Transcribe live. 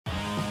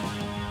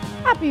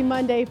Happy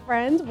Monday,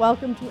 friends.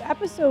 Welcome to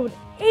episode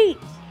 8.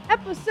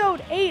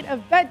 Episode 8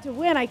 of Bet to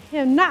Win. I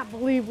cannot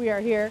believe we are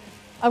here.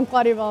 I'm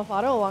Claudia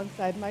Bellafato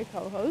alongside my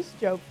co-host,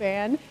 Joe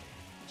Fan.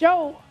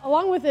 Joe,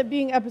 along with it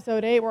being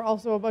episode 8, we're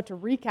also about to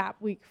recap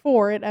week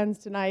 4. It ends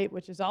tonight,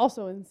 which is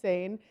also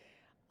insane.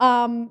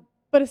 But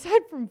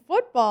aside from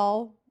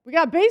football, we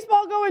got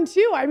baseball going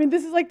too. I mean,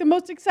 this is like the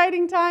most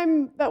exciting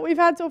time that we've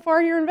had so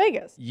far here in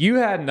Vegas. You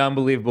had an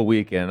unbelievable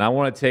weekend. I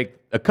want to take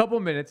a couple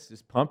minutes,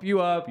 just pump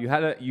you up.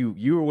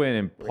 You were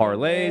winning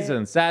parlays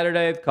on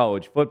Saturday,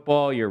 college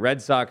football. Your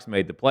Red Sox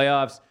made the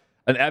playoffs.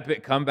 An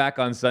epic comeback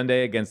on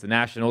Sunday against the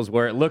Nationals,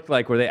 where it looked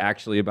like were they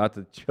actually about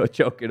to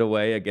choke it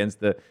away against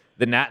the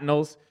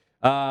Nationals.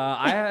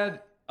 I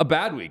had a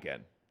bad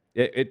weekend.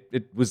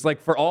 It was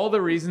like, for all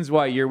the reasons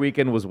why your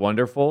weekend was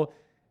wonderful,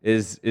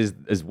 is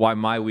why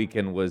my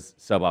weekend was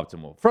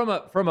suboptimal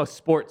from a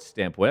sports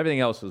standpoint.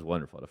 Everything else was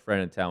wonderful. A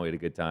friend in town, we had a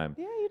good time.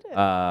 Yeah, you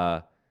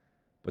did.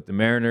 But the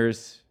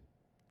Mariners,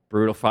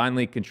 brutal,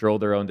 finally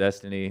controlled their own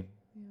destiny.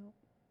 Yep.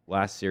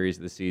 Last series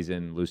of the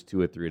season, lose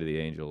 2 or 3 to the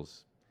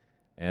Angels.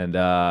 And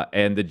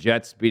the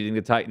Jets beating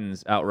the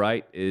Titans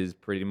outright is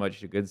pretty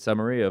much a good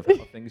summary of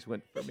how things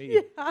went for me.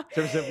 Yeah. In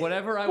terms of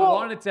whatever I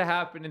wanted to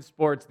happen in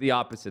sports, the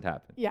opposite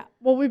happened. Yeah,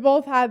 well, we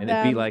both had And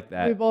them. it'd be like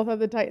that We both had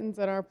the Titans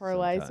in our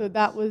parlay, so sometimes.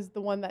 that was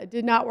the one that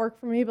did not work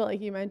for me. But like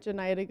you mentioned,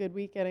 I had a good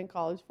weekend in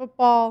college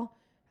football,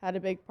 had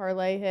a big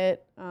parlay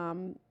hit,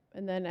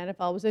 and then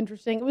NFL was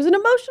interesting. It was an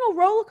emotional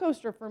roller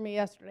coaster for me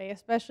yesterday,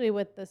 especially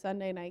with the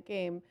Sunday night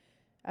game.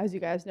 As you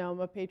guys know, I'm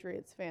a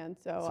Patriots fan,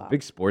 so It's a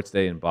big sports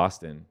day in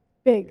Boston.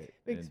 big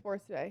and-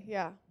 sports day.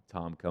 Yeah.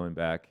 Tom coming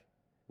back.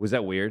 Was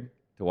that weird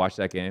to watch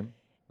that game?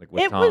 Like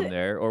with It Tom was-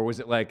 there? Or was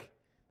it like,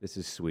 this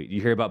is sweet?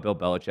 You hear about Bill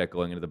Belichick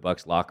going into the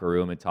Bucs locker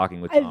room and talking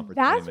with Tom for 20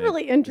 That's minutes.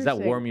 really Does interesting.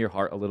 that warm your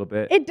heart a little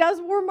bit? It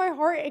does warm my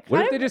heart. It What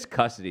kind if of they just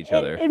cussed at each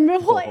other? It the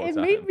whole made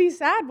time? me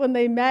sad when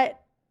they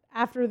met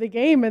after the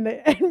game,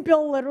 and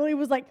Bill literally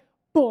was like,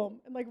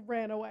 boom, and like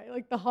ran away.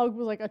 Like the hug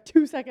was like a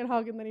 2-second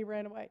hug, and then he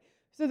ran away.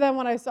 So then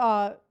when I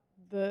saw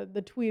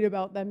the tweet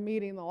about them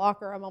meeting in the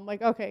locker room, I'm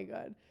like, okay,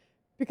 good.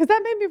 Because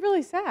that made me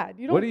really sad.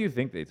 What do you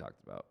think they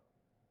talked about?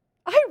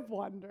 I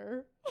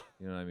wonder.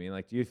 You know what I mean?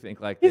 Like, do you think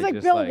like He's they like,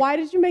 just, Bill, why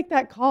did you make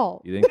that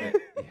call? You think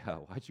that, yeah,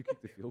 why'd you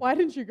kick the field Why goal?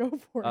 didn't you go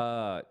for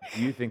it?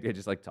 Do you think they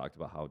just like talked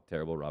about how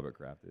terrible Robert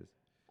Kraft is?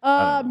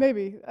 I don't know.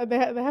 Maybe. They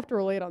have to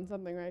relate on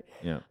something, right?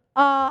 Yeah.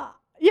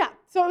 Yeah,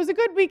 so it was a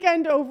good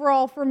weekend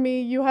overall for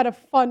me. You had a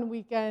fun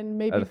weekend,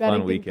 maybe Had a betting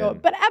fun didn't go,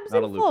 weekend. but ebbs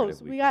Not a and lucrative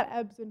flows. We weekend. got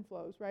ebbs and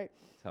flows, right?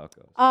 That's how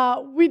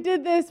it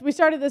goes. We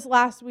started this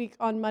last week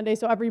on Monday,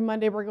 so every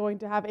Monday we're going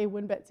to have a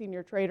WinBet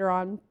Senior Trader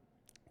on.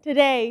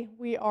 Today,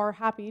 we are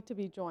happy to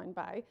be joined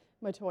by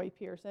Matoy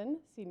Pearson,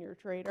 Senior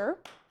Trader.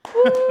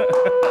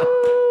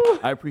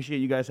 I appreciate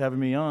you guys having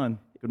me on.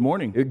 Good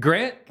morning.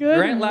 Grant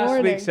Good last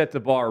morning. week set the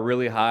bar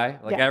really high.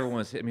 Like Yes. everyone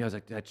was hitting me. I was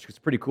like, it's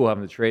pretty cool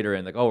having the trader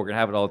in. Like, oh, we're gonna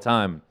have it all the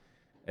time.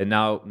 And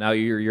now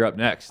you're up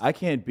next. I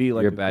can't be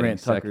like You're a batting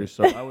Grant Tucker,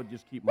 second. so I would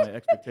just keep my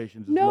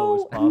expectations as low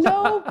as possible.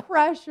 No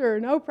pressure,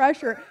 no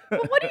pressure.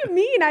 But what do you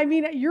mean? I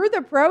mean, you're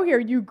the pro here.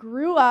 You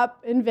grew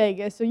up in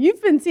Vegas, so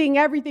you've been seeing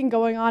everything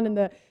going on in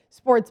the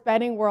sports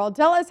betting world.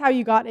 Tell us how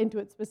you got into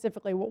it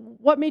specifically.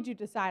 What made you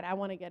decide I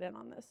want to get in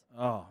on this?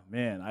 Oh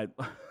man,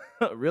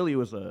 I really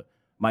was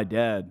my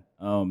dad.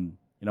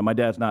 My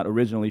dad's not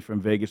originally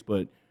from Vegas,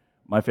 but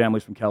my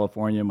family's from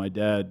California. My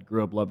dad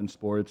grew up loving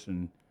sports,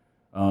 and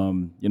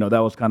that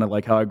was kind of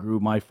like how I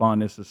grew my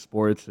fondness of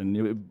sports.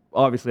 And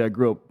obviously, I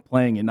grew up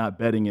playing and not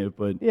betting it,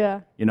 but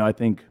Yeah. I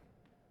think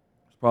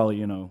it's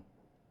probably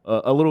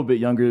a little bit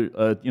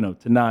younger,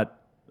 to not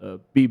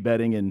be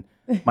betting. And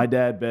my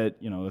dad bet,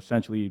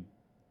 essentially,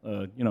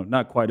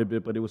 not quite a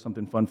bit, but it was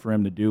something fun for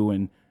him to do.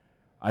 And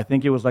I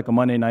think it was like a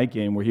Monday night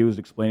game where he was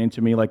explaining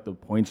to me like the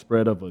point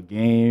spread of a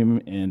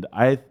game, and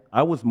I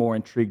was more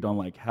intrigued on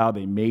like how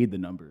they made the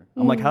number.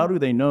 I'm like, how do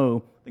they know?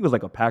 I think it was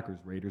like a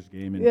Packers-Raiders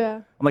game, and Yeah.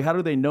 I'm like, how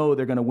do they know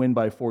they're going to win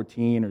by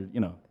 14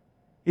 or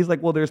He's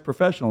like, well, there's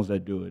professionals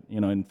that do it,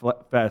 and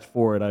fast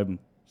forward, I'm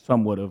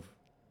somewhat of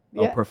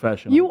a Yeah.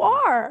 professional. You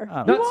are.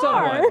 I don't You know. Not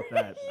somewhat. are.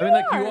 That. I mean,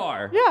 like you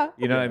are. Yeah.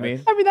 You know what I mean?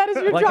 I mean, that is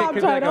your Like it job could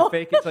be like title. a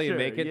fake it till you Sure,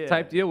 make it yeah.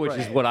 type deal, which is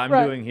Right. what I'm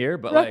Right. doing here.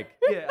 But Right.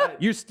 like, Yeah,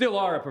 you still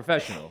are a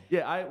professional.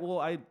 Yeah, I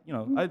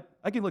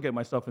can look at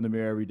myself in the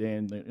mirror every day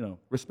and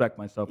respect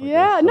myself. I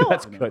Yeah, guess. no.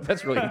 That's good.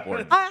 That's really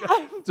important.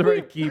 It's a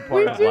very key part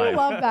we of do life.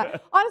 love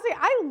that. Honestly,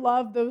 I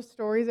love those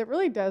stories. It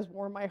really does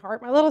warm my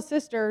heart. My little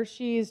sister,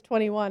 she's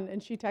 21,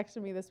 and she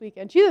texted me this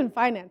weekend. She's in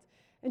finance,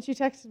 and she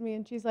texted me,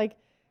 and she's like,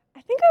 I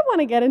think I want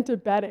to get into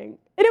betting.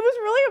 And it was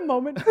really a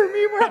moment for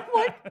me where I'm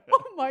like,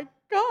 oh my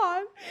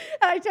God.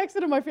 And I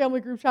texted in my family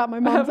group chat. My I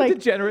mom's have a like,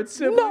 degenerate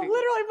sibling. no,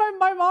 literally,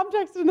 my mom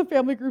texted in the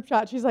family group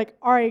chat. She's like,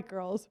 all right,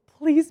 girls,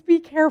 please be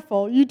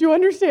careful. You do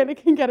understand it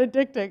can get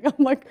addicting.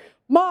 I'm like,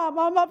 Mom,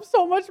 I'm up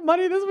so much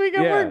money this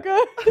weekend. Yeah. We're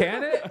good.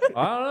 Can it?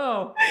 I don't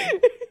know.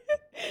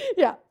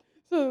 Yeah.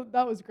 So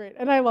that was great.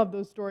 And I love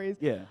those stories.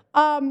 Yeah.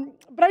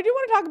 But I do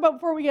want to talk about,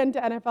 before we get into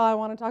NFL, I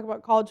want to talk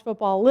about college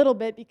football a little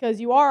bit because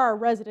you are our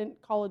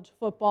resident college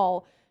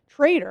football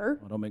trader.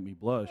 Well, don't make me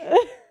blush.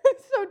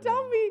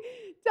 tell me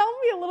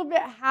a little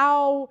bit,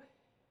 how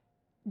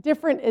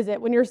different is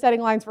it when you're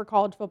setting lines for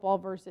college football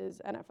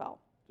versus NFL?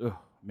 Oh,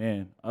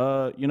 man,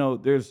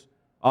 there's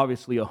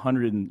obviously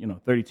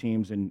 130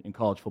 teams in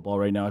college football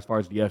right now as far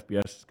as the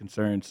FBS is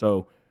concerned.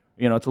 So,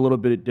 it's a little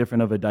bit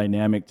different of a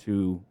dynamic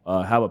to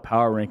have a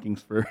power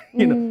rankings for,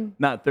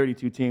 not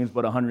 32 teams,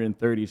 but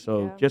 130.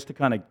 So just to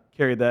kind of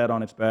carry that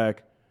on its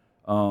back,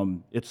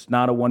 it's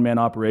not a one-man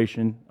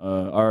operation.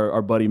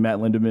 Our buddy Matt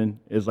Lindemann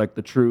is like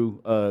the true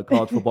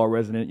college football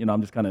resident.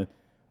 I'm just kind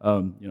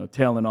of,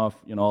 tailing off,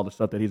 all the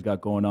stuff that he's got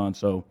going on.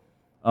 So,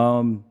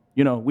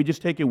 we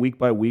just take it week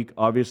by week.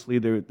 Obviously,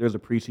 there's a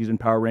preseason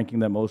power ranking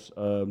that most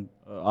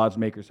odds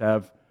makers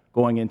have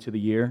going into the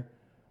year.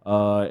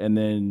 And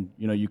then,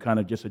 you kind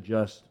of just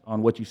adjust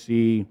on what you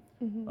see.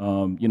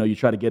 You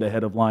try to get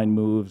ahead of line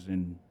moves,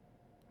 and,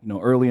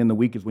 early in the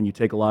week is when you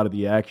take a lot of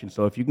the action.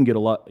 So if you can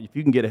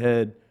get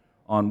ahead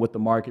on what the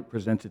market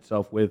presents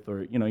itself with,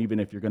 or, even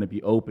if you're going to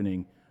be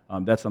opening,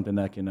 that's something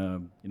that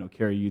can,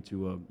 carry you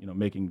to,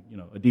 making,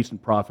 a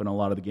decent profit on a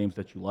lot of the games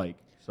that you like.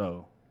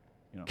 So,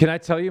 Can I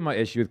tell you my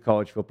issue with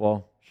college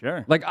football?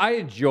 Sure. Like, I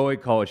enjoy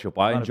college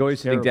football. I enjoy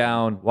sitting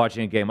down,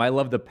 watching a game. I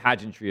love the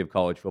pageantry of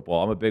college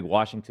football. I'm a big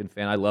Washington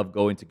fan. I love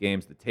going to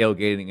games. The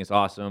tailgating is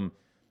awesome.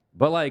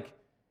 But, like,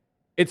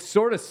 it's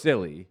sort of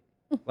silly.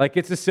 Like,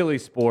 it's a silly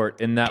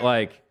sport in that,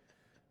 like,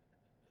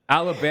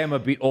 Alabama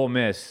beat Ole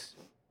Miss,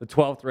 the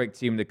 12th ranked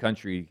team in the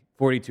country,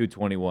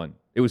 42-21.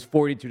 It was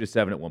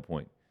 42-7 at one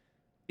point.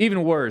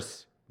 Even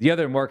worse, the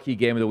other marquee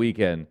game of the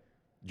weekend,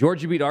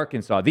 Georgia beat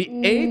Arkansas, the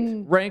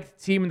 8th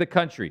ranked team in the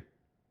country.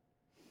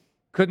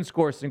 Couldn't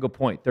score a single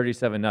point,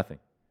 37-0.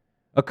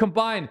 A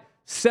combined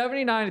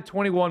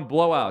 79-21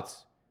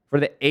 blowouts for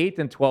the 8th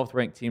and 12th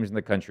ranked teams in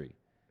the country.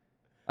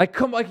 Like,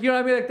 come, like, you know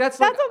what I mean? Like, that's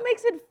what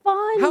makes it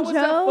fun, How Joe. is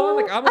that fun?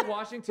 Like, I'm a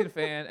Washington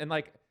fan, and,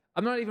 like,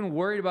 I'm not even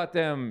worried about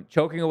them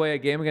choking away a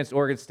game against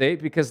Oregon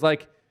State because,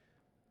 like,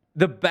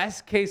 the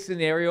best case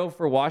scenario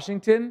for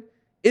Washington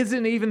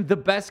isn't even the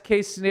best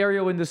case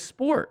scenario in the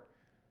sport.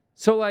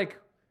 So, like,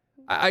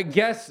 I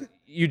guess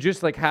you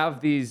just, like,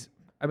 have these,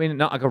 I mean,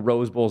 not like a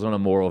Rose Bowl's on a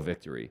moral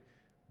victory,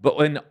 but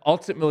when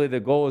ultimately the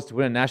goal is to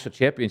win a national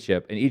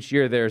championship, and each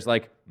year there's,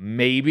 like,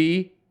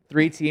 maybe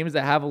 3 teams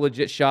that have a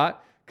legit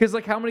shot. Because,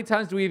 like, how many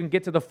times do we even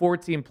get to the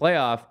 4-team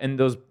playoff and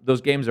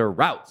those games are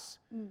routes?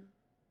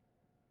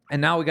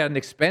 And now we got an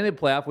expanded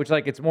playoff, which,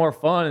 like, it's more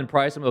fun, and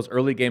probably some of those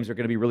early games are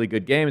going to be really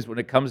good games. When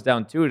it comes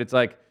down to it, it's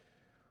like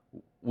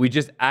we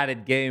just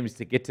added games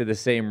to get to the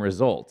same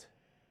result.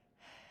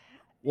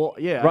 Well,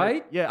 yeah.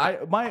 Right?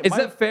 Is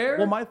that fair?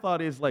 Well, my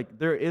thought is, like,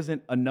 there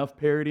isn't enough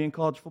parity in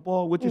college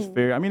football, which is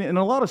fair. I mean, in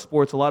a lot of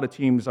sports, a lot of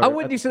teams are. I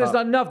wouldn't say there's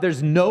not enough.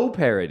 There's no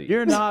parity.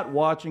 You're not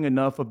watching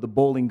enough of the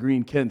Bowling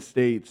Green Kent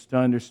States to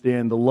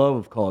understand the love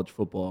of college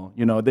football.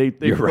 They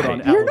You're put right.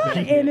 on You're not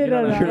Alabama, in it you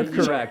know what I enough. mean?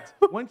 You're correct.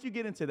 Once you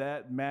get into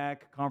that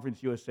MAC,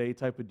 Conference USA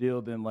type of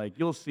deal, then, like,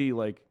 you'll see,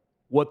 like,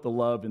 what the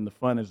love and the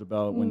fun is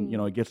about when,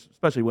 it gets,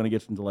 especially when it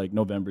gets into, like,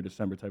 November,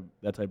 December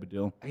that type of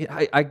deal.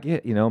 I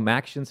get,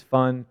 Maction's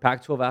fun.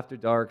 Pac-12 After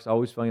Dark's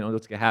always fun.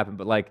 What's going to happen.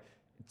 But, like,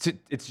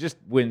 it's just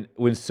when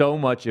so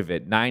much of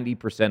it,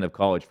 90% of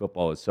college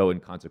football is so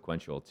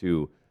inconsequential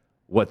to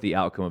what the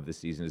outcome of the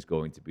season is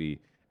going to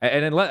be.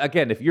 And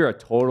again, if you're a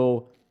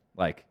total,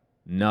 like,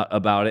 nut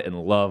about it and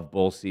love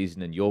bowl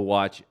season, and you'll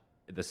watch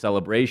the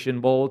Celebration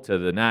Bowl to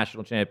the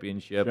national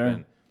championship, Sure.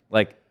 and,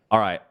 like, all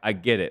right, I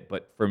get it.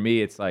 But for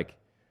me, it's like,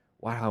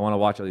 why do I want to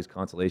watch all these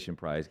consolation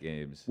prize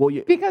games? Well,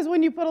 Because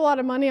when you put a lot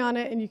of money on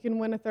it and you can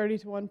win a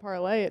 30-1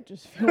 parlay, it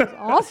just feels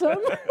awesome.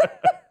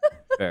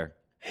 Fair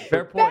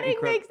point. Betting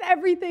makes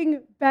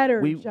everything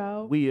better,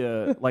 Joe. We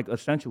like,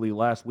 essentially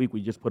last week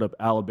we just put up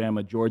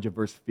Alabama, Georgia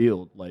versus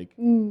Field. Like,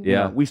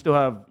 Yeah. we still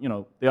have,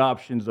 the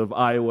options of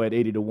Iowa at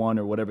 80-1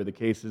 or whatever the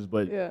case is.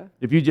 But Yeah.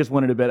 if you just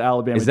wanted to bet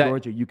Alabama, Is that-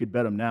 Georgia, you could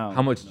bet them now.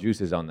 How much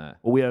juice is on that?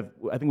 Well,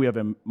 I think we have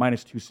a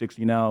minus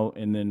 260 now,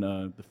 and then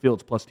the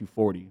Field's plus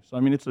 240. So, I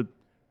mean, it's a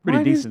pretty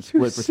Minus decent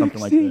split for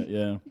something like 260. that.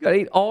 Yeah. You got to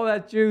eat all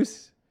that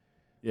juice.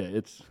 Yeah,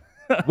 it's.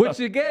 Which,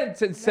 again,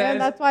 says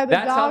that's why the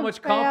how dogs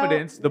much pay out.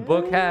 confidence the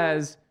book Yeah.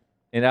 has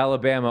in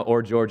Alabama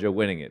or Georgia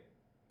winning it.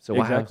 So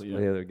why Exactly, have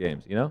yeah. the other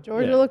games,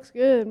 Georgia Yeah. looks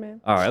good,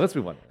 man. All right, let's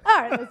move on.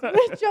 All right,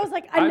 Joe's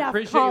like, I enough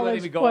appreciate you college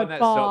letting me go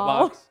football.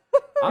 on that soapbox.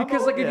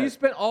 Because, like, if Yeah. you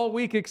spent all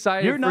week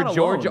excited You're for not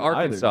Georgia, alone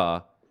either.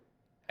 Arkansas,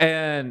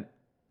 and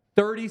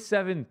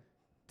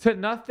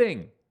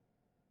 37-0,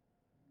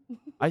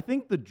 I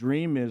think the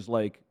dream is,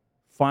 like,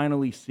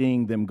 finally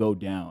seeing them go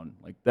down.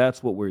 Like,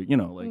 that's what we're,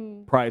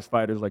 like, prize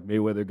fighters like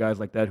Mayweather, guys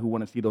like that who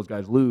want to see those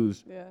guys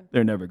lose. Yeah.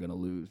 They're never going to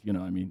lose. You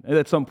know what I mean? And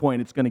at some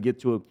point, it's going to get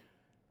to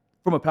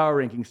from a power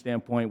ranking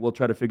standpoint, we'll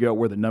try to figure out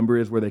where the number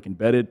is, where they can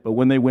bet it. But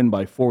when they win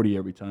by 40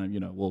 every time,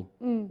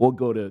 we'll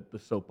go to the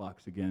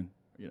soapbox again.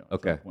 At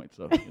Okay. some point.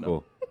 So,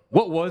 Cool.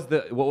 What was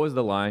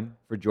the line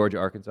for Georgia,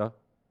 Arkansas?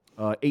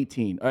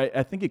 18.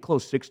 I think it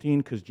closed 16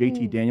 because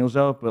JT Daniels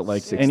out, but,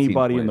 like, 16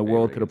 anybody in point the world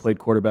favorite could have against- played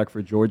quarterback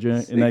for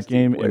Georgia in that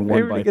game and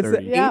won by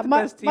 30. Yeah, Eighth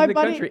my- best team my in the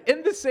buddy- country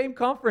in the same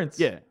conference.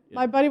 Yeah.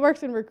 My buddy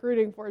works in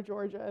recruiting for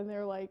Georgia, and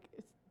they're like,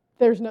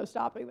 there's no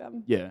stopping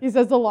them. Yeah. He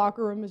says the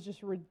locker room is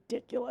just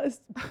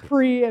ridiculous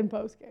pre and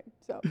post game.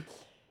 So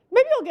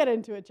maybe I'll get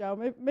into it,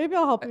 Joe. Maybe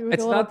I'll help you with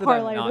It's a little not that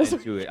parlay I'm not this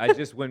into week. it. I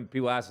just, when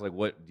people ask, like,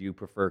 what do you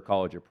prefer,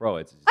 college or pro?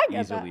 It's just I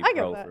get easily that. I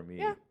get pro that. for me.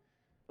 Yeah.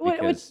 Which,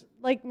 Because-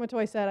 like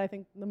Matoy said, I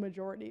think the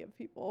majority of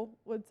people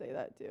would say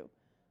that too.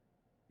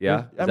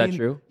 Yeah? I Is that mean,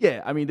 true?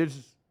 Yeah, I mean,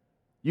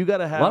 you got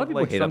to have lot of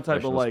people like hate some on type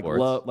of professional like sports.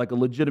 love, like a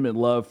legitimate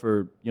love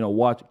for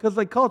watch, because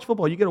like college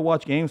football, you got to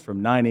watch games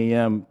from 9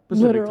 a.m.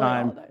 Pacific Literally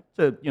time all day.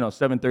 to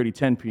 7:30,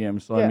 10 p.m.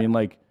 So Yeah. I mean,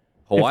 like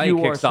Hawaii if you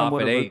kicks are off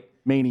somewhat at of a 8.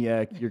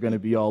 maniac, you're going to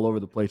be all over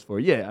the place for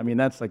it. Yeah, I mean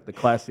that's like the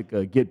classic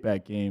get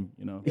back game.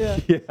 Yeah.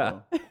 Yeah.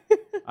 So,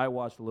 I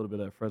watched a little bit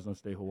of that Fresno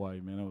State Hawaii,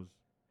 man.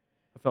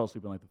 I fell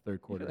asleep in like the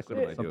third quarter. Like, or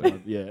what am I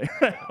something doing?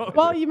 like- Yeah.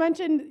 Well, you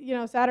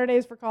mentioned,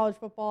 Saturdays for college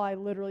football. I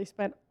literally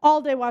spent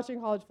all day watching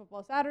college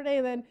football Saturday.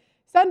 And then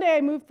Sunday,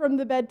 I moved from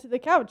the bed to the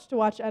couch to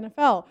watch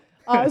NFL.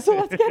 So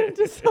let's get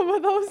into some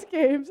of those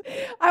games.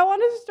 I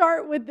want to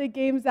start with the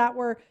games that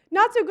were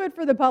not so good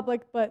for the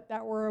public, but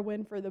that were a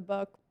win for the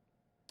book.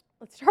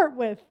 Let's start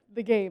with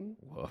the game.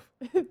 Woof.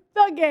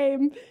 The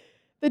game,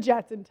 the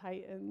Jets and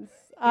Titans.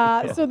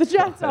 So the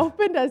Jets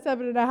opened as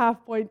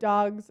 7.5-point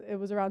dogs. It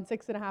was around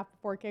 6.5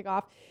 before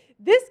kickoff.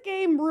 This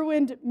game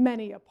ruined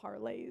many a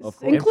parlays, Of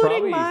course.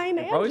 including And mine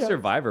and probably Joe's.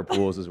 survivor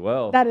pools as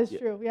well. That is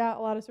true. Yeah, a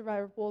lot of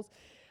survivor pools.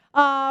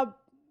 A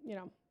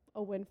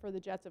win for the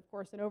Jets, of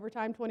course, in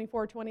overtime,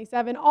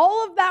 24-27.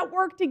 All of that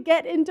work to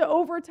get into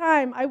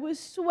overtime. I was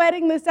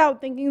sweating this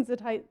out, thinking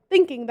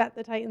that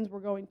the Titans were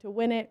going to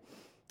win it.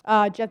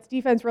 Jets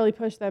defense really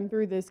pushed them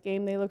through this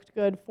game. They looked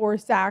good, 4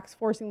 sacks,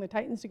 forcing the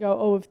Titans to go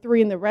 0 of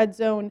 3 in the red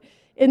zone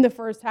in the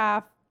first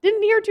half.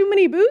 Didn't hear too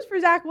many boos for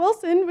Zach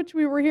Wilson, which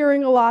we were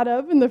hearing a lot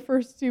of in the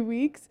first 2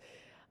 weeks.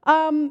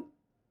 When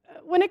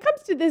it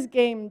comes to this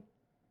game,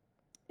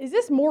 is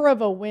this more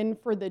of a win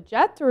for the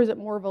Jets or is it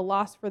more of a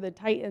loss for the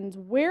Titans?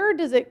 Where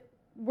do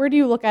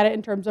you look at it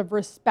in terms of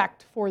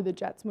respect for the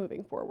Jets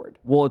moving forward?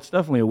 Well, it's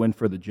definitely a win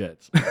for the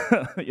Jets.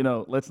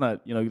 Let's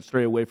not,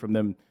 stray away from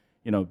them,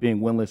 being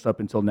winless up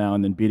until now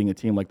and then beating a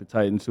team like the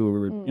Titans, who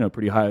were,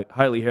 pretty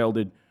highly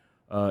heralded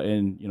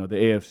and, the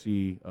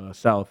AFC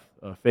South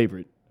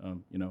favorite,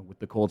 with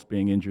the Colts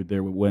being injured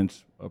there with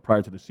Wentz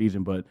prior to the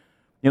season. But,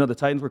 the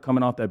Titans were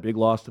coming off that big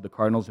loss to the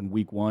Cardinals in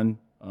week 1,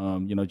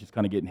 just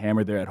kind of getting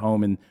hammered there at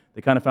home. And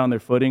they kind of found their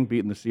footing,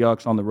 beating the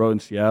Seahawks on the road in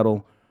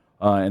Seattle.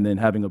 And then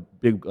having a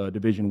big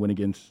division win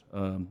against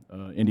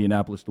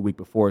Indianapolis the week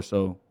before.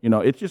 So,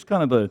 it's just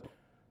kind of the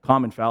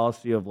common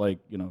fallacy of like,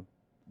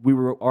 we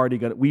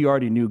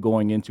already knew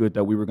going into it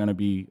that we were going to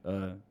be,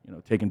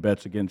 taking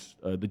bets against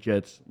the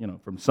Jets,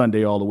 from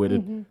Sunday all the way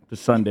to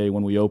Sunday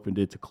when we opened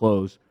it to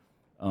close.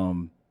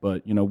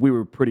 But, we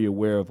were pretty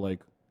aware of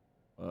like,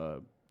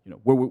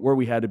 where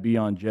we had to be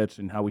on Jets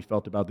and how we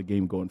felt about the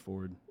game going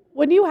forward.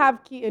 When you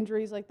have key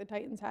injuries like the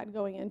Titans had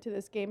going into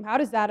this game, how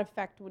does that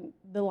affect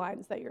the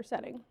lines that you're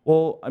setting?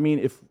 Well, I mean,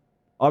 if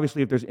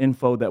there's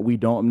info that we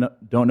don't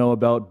know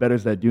about,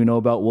 bettors that do know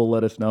about will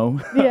let us know.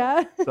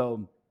 Yeah.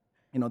 So,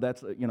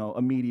 that's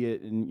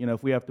immediate, and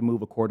if we have to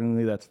move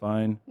accordingly, that's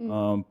fine.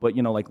 But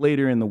like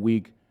later in the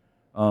week,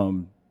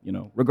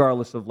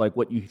 regardless of like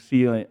what you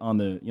see on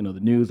the the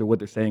news or what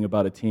they're saying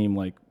about a team,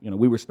 like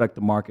we respect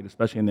the market,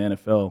 especially in the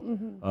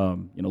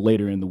NFL.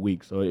 Later in the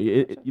week, so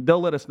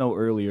they'll let us know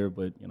earlier,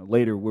 but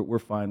later we're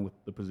fine with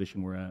the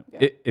position we're at.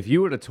 Yeah. If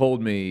you would have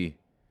told me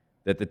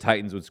that the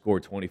Titans would score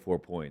 24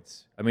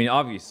 points, I mean,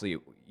 obviously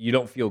you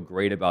don't feel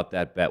great about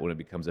that bet when it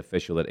becomes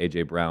official that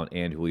A.J. Brown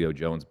and Julio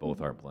Jones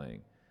both aren't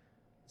playing.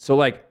 So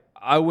like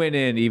I went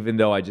in, even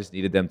though I just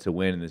needed them to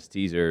win in this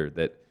teaser,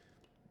 that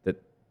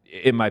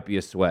it might be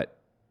a sweat.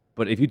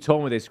 But if you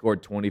told me they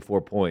scored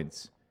 24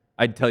 points,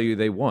 I'd tell you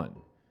they won.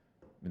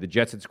 I mean, the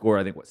Jets had scored,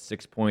 I think,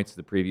 6 points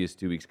the previous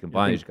 2 weeks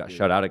combined. They just got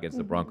shut out against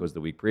the Broncos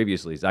the week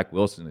previously. Zach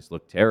Wilson has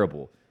looked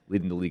terrible,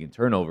 leading the league in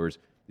turnovers.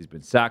 He's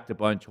been sacked a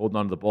bunch, holding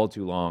on to the ball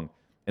too long.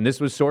 And this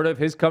was sort of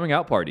his coming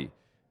out party.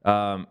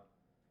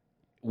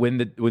 When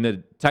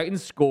the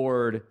Titans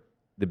scored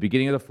the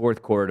beginning of the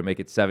fourth quarter to make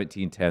it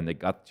 17-10, they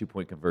got the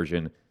 2-point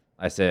conversion.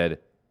 I said,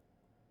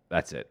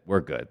 that's it.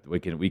 We're good.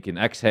 We can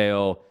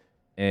exhale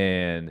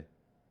and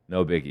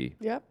no biggie.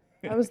 Yep.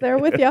 I was there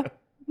with you.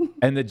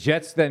 And the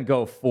Jets then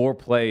go 4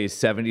 plays,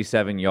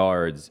 77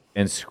 yards,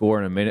 and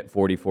score in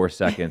 1:44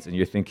 seconds. And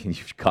you're thinking,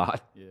 you've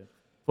got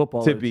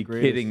Football to is be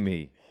greatest. kidding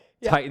me.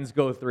 Yeah. Titans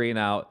go 3 and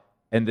out,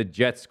 and the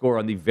Jets score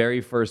on the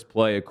very first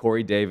play, a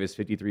Corey Davis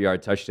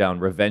 53-yard touchdown.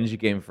 Revenge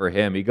game for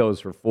him. He goes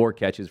for 4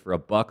 catches for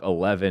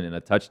 $111 and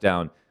a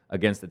touchdown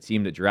against the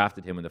team that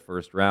drafted him in the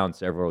first round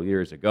several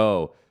years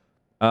ago.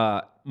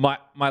 My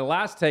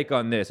last take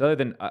on this, other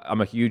than I'm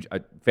a huge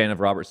fan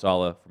of Robert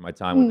Saleh from my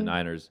time with the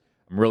Niners.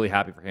 I'm really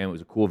happy for him. It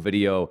was a cool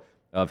video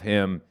of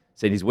him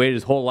saying he's waited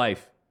his whole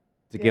life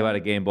to give out a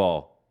game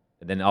ball.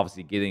 And then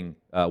obviously getting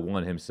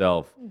one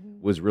himself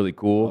was really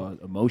cool.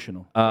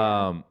 Emotional.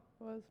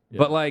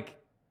 But like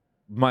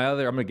I'm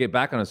going to get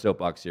back on a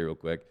soapbox here real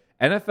quick.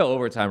 NFL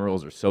overtime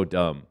rules are so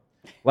dumb.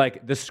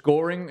 Like the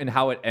scoring and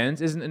how it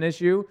ends isn't an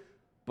issue,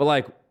 but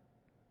like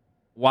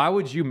why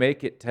would you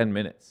make it 10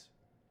 minutes?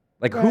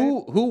 Like,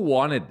 who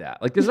wanted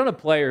that? Like, there's not a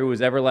player who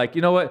was ever like,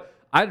 you know what?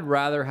 I'd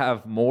rather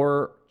have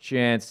more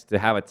chance to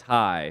have a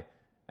tie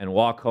and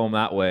walk home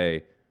that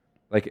way.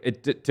 Like,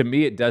 to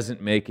me, it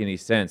doesn't make any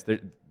sense.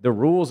 The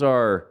rules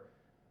are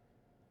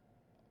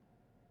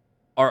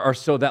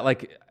so that,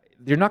 like,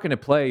 you're not going to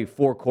play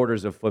 4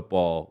 quarters of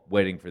football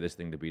waiting for this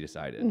thing to be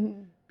decided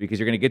because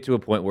you're going to get to a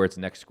point where it's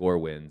next score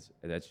wins,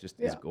 and that's just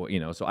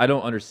So I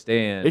don't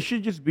understand. It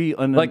should just be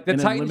like the an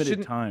Titans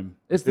unlimited time.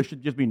 There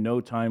should just be no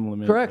time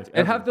limit. Correct, like,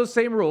 and have those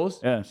same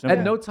rules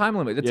and no time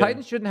limit. The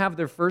Titans shouldn't have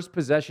their first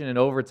possession in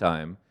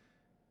overtime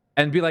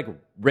and be like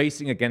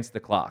racing against the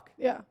clock.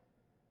 Yeah.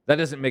 That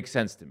doesn't make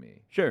sense to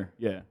me. Sure,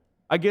 yeah.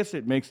 I guess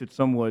it makes it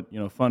somewhat,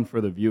 fun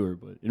for the viewer,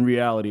 but in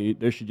reality,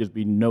 there should just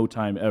be no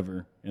time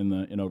ever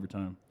in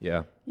overtime.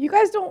 Yeah. You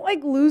guys don't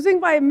like losing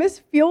by a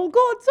missed field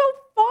goal? It's so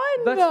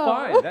fun.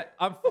 That's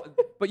fine.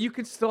 But you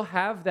can still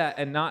have that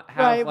and not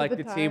have like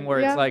the team where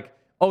it's like,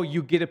 oh,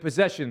 you get a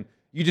possession,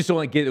 you just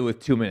only get it with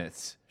 2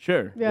 minutes.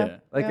 Sure. Yeah.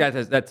 Like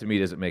that to me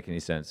doesn't make any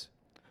sense.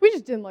 We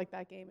just didn't like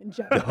that game in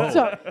general. No.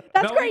 So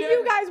that's great.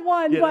 You guys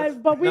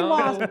won, but we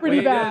lost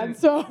pretty bad. Didn't.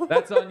 So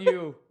that's on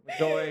you,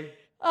 Joey.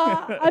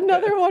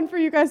 Another one for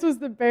you guys was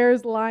the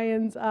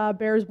Bears-Lions.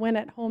 Bears win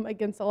at home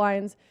against the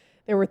Lions.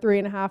 They were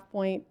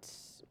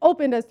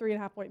opened as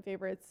 3.5-point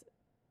favorites.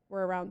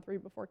 We're around 3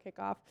 before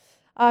kickoff.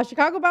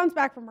 Chicago bounced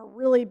back from a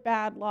really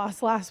bad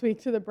loss last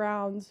week to the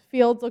Browns.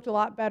 Fields looked a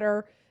lot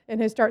better in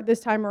his start this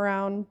time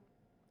around.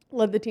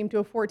 Led the team to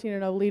a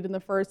 14-0 lead in the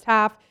first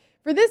half.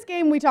 For this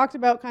game, we talked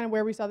about kind of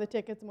where we saw the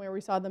tickets and where we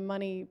saw the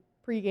money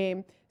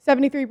pregame.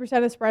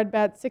 73% of spread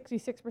bets,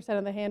 66%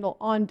 of the handle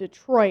on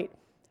Detroit.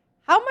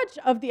 How much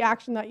of the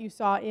action that you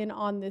saw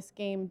on this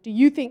game do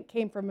you think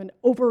came from an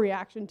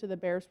overreaction to the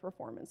Bears'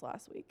 performance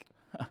last week?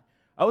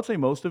 I would say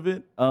most of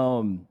it.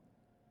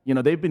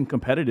 They've been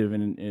competitive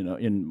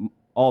in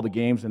all the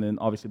games, and then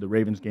obviously the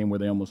Ravens game where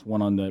they almost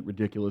won on that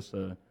ridiculous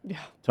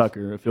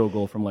Tucker, a field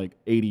goal from like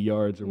 80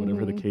 yards or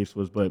whatever the case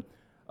was. But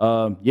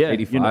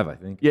 85, I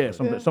think. Yeah,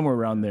 somewhere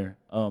around there.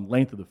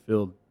 Length of the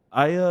field.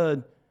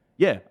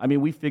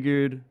 We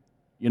figured,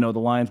 the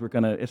Lions were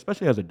going to,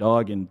 especially as a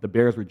dog, and the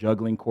Bears were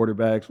juggling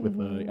quarterbacks with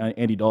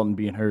Andy Dalton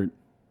being hurt,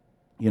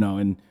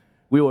 and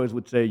we always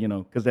would say,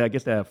 because I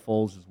guess they have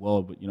Foles as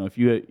well, but, if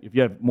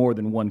you have more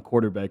than one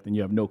quarterback, then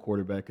you have no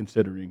quarterback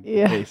considering.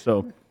 Yeah. Okay,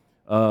 so,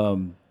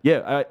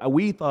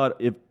 we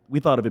thought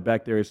of it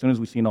back there as soon as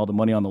we seen all the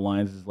money on the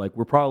Lions, is like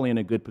we're probably in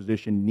a good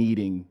position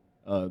needing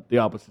the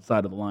opposite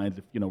side of the Lions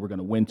if, we're going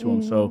to win to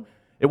them. So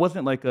it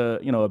wasn't like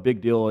a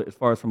big deal as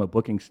far as from a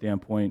booking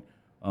standpoint.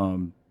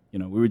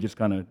 We were just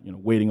kind of,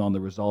 waiting on the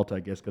result, I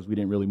guess, because we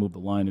didn't really move the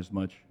line as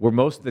much. Were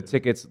most of the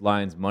tickets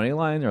Lions money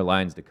line or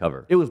Lions to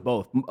cover? It was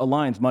both. A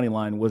Lions money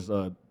line was,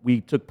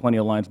 we took plenty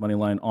of Lions money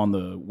line on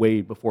the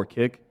way before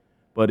kick,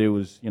 but it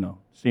was,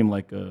 seemed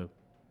like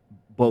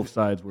both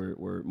sides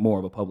were more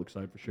of a public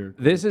side for sure.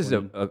 This is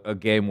a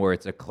game where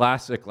it's a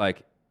classic,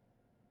 like,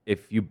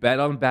 if you bet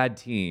on bad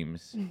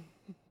teams,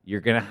 you're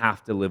going to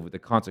have to live with the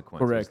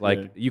consequences. Correct.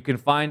 Like, you can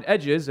find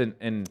edges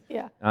and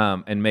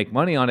make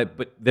money on it,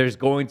 but there's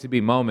going to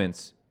be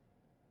moments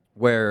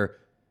where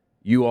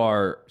you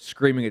are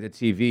screaming at the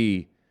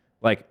TV.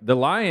 Like, the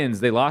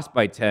Lions, they lost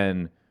by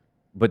 10,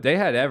 but they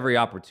had every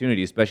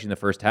opportunity, especially in the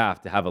first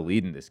half, to have a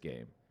lead in this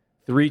game.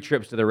 3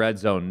 trips to the red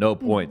zone, no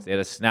points. They had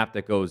a snap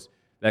that goes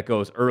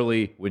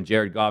early when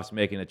Jared Goff's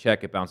making a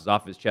check. It bounces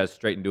off his chest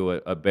straight into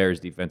a Bears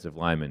defensive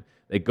lineman.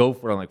 They go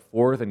for it on like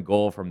 4th and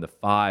goal from the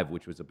 5,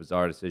 which was a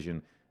bizarre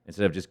decision,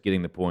 instead of just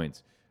getting the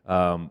points.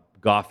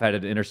 Goff had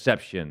an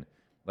interception.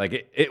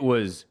 Like, it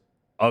was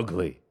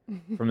ugly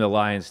from the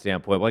Lions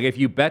standpoint. Like, if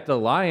you bet the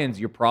Lions,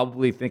 you're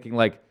probably thinking,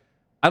 like,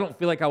 I don't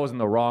feel like I was on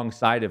the wrong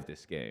side of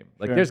this game.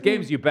 Like, there's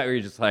games you bet where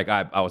you're just like,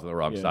 I was on the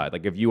wrong side.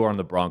 Like, if you were on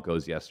the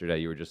Broncos yesterday,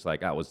 you were just like,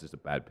 that was just a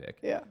bad pick.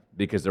 Yeah.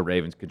 Because the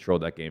Ravens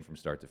controlled that game from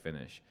start to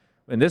finish.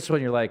 And this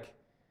one, you're like,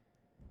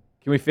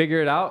 can we figure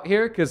it out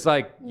here? Because,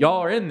 like, y'all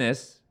are in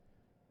this.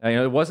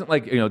 It wasn't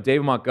like,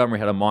 David Montgomery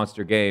had a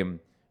monster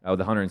game with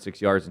 106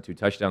 yards and 2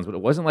 touchdowns, but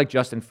it wasn't like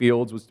Justin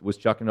Fields was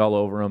chucking it all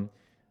over him.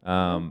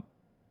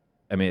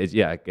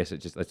 I guess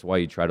that's why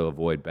you try to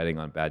avoid betting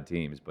on bad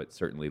teams, but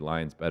certainly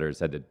Lions bettors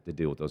had to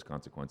deal with those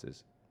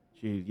consequences.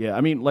 Geez, yeah. I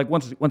mean, like,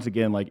 once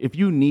again, like, if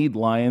you need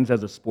Lions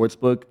as a sports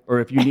book, or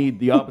if you need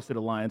the opposite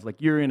of Lions, like,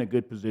 you're in a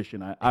good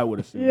position, I would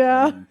assume.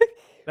 Yeah.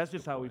 That's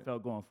just how we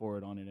felt going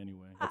forward on it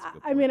anyway.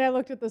 I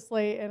looked at the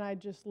slate and I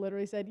just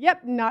literally said,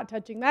 yep, not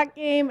touching that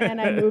game, and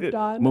I moved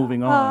on.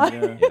 Moving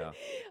on, yeah.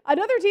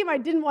 Another team I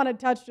didn't want to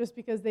touch just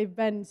because they've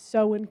been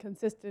so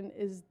inconsistent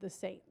is the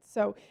Saints.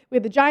 So we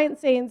had the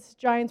Giants-Saints.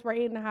 Giants were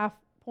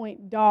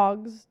 8.5-point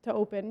dogs to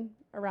open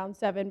around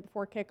 7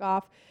 before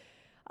kickoff.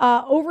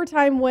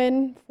 Overtime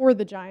win for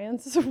the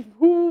Giants.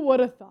 Who would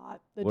have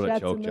thought? The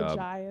Jets and the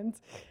Giants.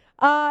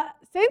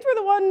 Saints were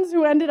the ones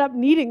who ended up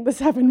needing the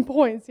 7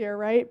 points here,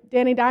 right?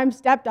 Danny Dimes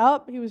stepped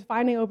up. He was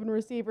finding open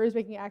receivers,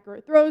 making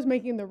accurate throws,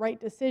 making the right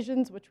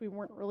decisions, which we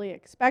weren't really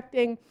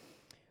expecting.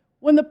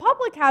 When the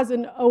public has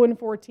an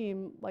 0-4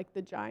 team like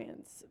the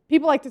Giants,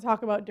 people like to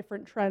talk about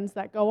different trends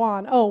that go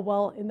on. Oh,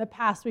 well, in the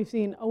past we've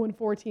seen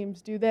 0-4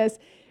 teams do this.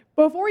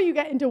 Before you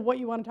get into what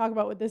you want to talk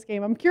about with this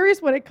game, I'm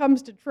curious when it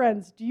comes to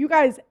trends. Do you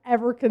guys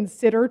ever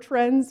consider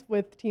trends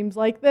with teams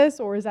like this,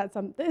 or is that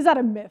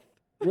a myth?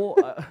 Well,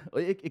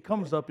 it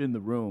comes up in the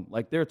room,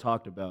 like they're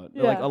talked about.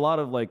 Yeah. Like a lot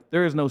of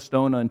there is no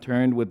stone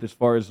unturned with as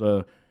far as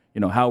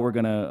how we're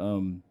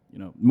gonna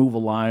move a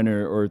line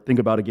or think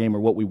about a game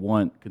or what we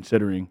want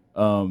considering.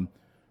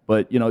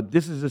 But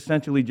this is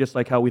essentially just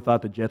like how we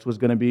thought the Jets was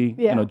gonna be.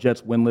 Yeah.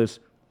 Jets winless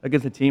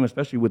against a team,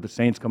 especially with the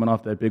Saints coming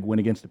off that big win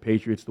against the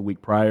Patriots the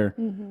week prior.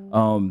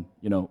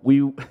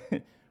 We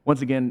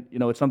once again,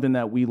 it's something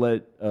that we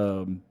let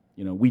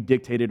we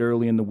dictated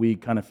early in the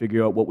week, kind of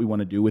figure out what we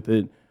want to do with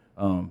it.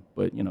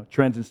 But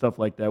trends and stuff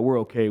like that we're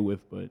okay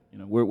with, but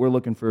we're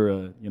looking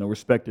for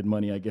respected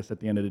money, I guess, at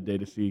the end of the day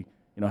to see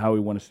how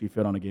we want to see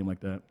fit on a game like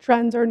that.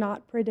 Trends are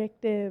not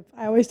predictive.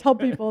 I always tell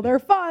people they're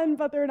fun,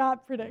 but they're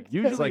not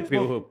predictive. It's like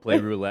people who play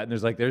roulette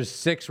and there's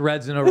 6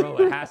 reds in a row.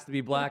 It has to be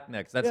black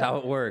next. That's how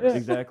it works.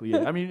 Exactly.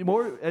 Yeah. I mean,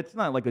 it's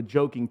not like a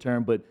joking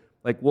term, but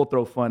like we'll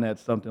throw fun at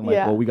something like,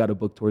 Yeah. well, we got to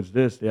book towards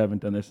this. They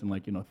haven't done this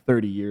in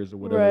 30 years or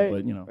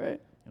whatever. Right.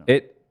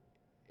 But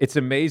It's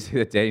amazing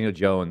that Daniel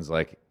Jones,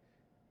 like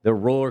the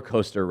roller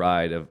coaster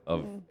ride of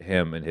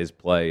him and his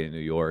play in New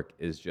York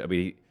is,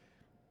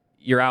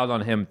 you're out on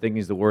him thinking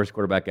he's the worst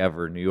quarterback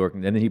ever in New York,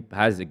 and then he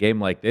has a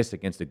game like this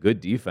against a good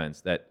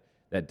defense that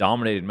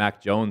dominated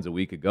Mac Jones a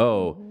week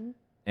ago,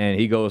 and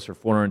he goes for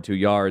 402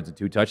 yards and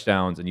 2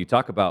 touchdowns. And you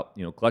talk about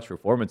clutch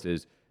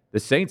performances. The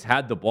Saints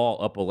had the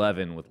ball up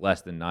 11 with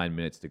less than 9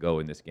 minutes to go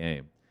in this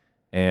game,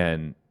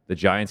 and the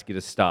Giants get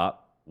a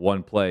stop,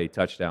 1 play,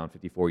 touchdown,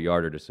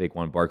 54-yarder to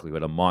Saquon Barkley, who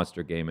had a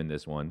monster game in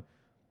this one.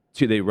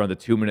 They run the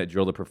 2-minute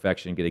drill to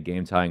perfection, get a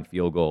game-tying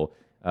field goal,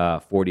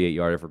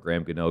 48-yarder for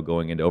Graham Gano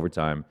going into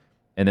overtime.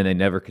 And then they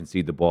never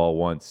concede the ball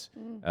once,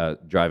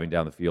 driving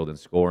down the field and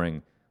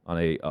scoring on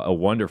a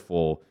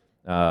wonderful,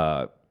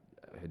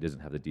 it doesn't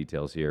have the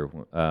details here,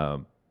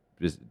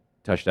 just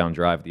touchdown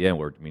drive at the end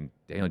where,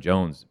 Daniel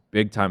Jones,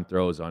 big-time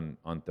throws on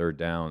 3rd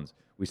downs.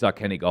 We saw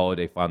Kenny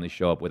Golladay finally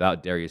show up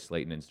without Darius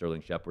Slayton and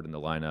Sterling Shepard in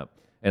the lineup.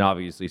 And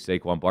obviously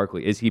Saquon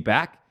Barkley. Is he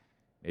back?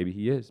 Maybe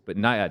he is. But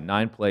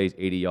 9 plays,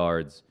 80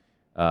 yards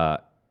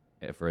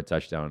for a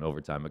touchdown in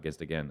overtime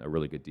against, again, a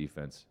really good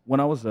defense. when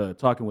I was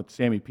talking with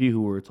Sammy P,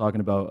 who we were talking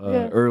about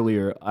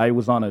earlier, I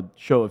was on a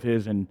show of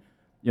his, and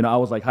I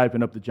was like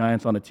hyping up the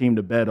Giants on a team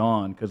to bet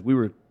on because we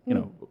were,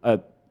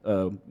 inside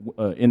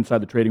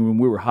the trading room,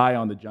 we were high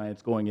on the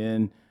Giants going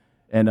in,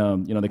 and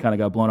they kind of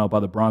got blown out by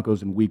the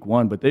Broncos in Week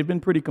 1, but they've been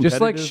pretty competitive.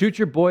 Just like shoot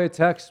your boy a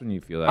text when you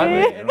feel that I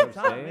way. mean, You know what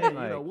I'm anytime, saying?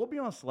 man, Like, we'll be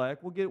on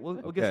Slack. We'll get some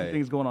Okay.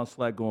 things going on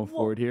Slack going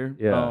forward here.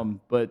 Yeah.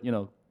 But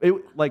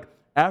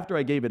after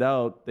I gave it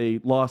out, they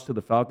lost to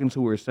the Falcons,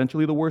 who were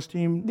essentially the worst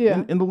team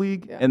Yeah. in the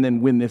league, Yeah. and then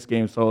win this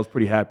game. So I was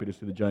pretty happy to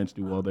see the Giants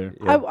do well there.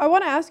 I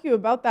want to ask you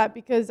about that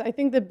because I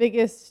think the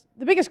biggest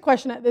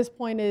question at this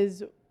point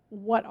is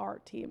what are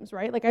teams,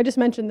 right? Like I just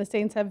mentioned, the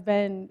Saints have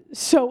been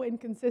so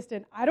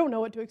inconsistent. I don't know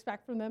what to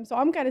expect from them, so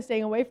I'm kind of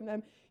staying away from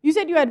them. You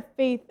said you had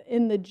faith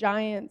in the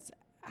Giants.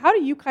 How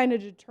do you kind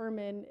of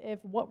determine if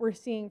what we're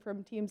seeing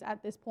from teams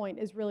at this point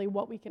is really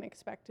what we can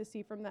expect to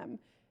see from them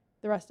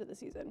the rest of the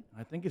season?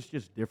 I think it's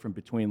just different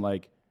between how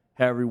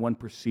everyone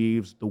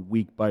perceives the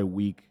week by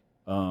week,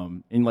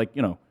 and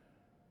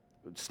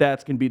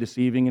stats can be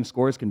deceiving and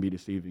scores can be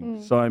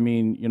deceiving. So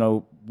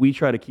we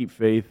try to keep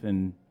faith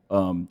in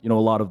a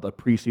lot of the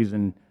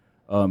preseason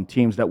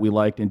teams that we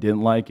liked and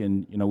didn't like,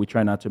 and we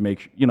try not to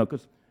make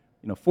because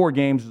 4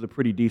 games is a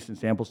pretty decent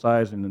sample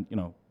size, and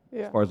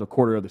as far as a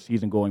quarter of the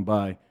season going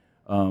by,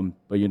 but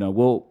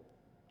we'll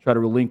try to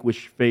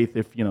relinquish faith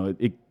if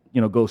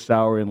it goes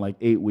sour in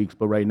 8 weeks.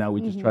 But right now we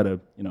just try to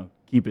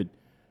keep it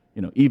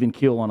even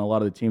keel on a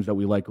lot of the teams that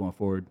we like going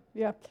forward.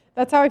 Yeah,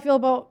 that's how I feel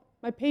about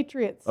my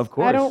Patriots. Of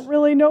course. I don't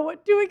really know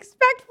what to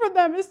expect from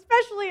them,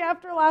 especially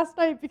after last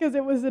night because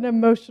it was an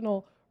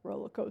emotional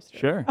roller coaster.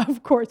 Sure.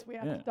 Of course, we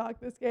have to talk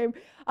this game.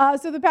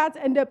 So the Pats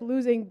end up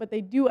losing, but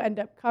they do end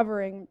up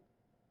covering.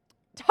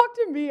 Talk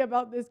to me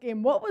about this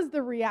game. What was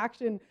the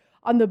reaction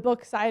on the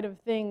book side of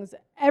things?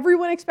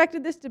 Everyone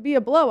expected this to be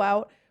a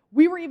blowout.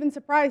 We were even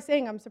surprised,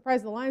 saying, I'm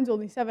surprised the line's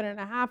only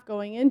 7.5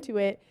 going into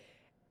it.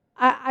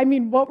 I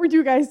mean, what were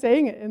you guys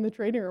saying in the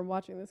trading room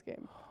watching this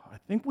game? I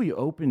think we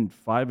opened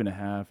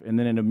 5.5, and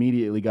then it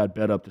immediately got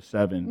bet up to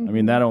 7. I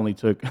mean, that only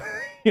took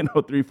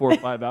 3, 4,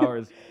 5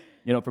 hours.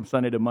 From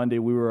Sunday to Monday,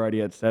 we were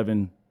already at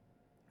 7.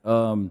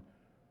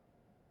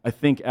 I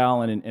think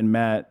Alan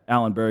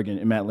Bergen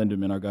and Matt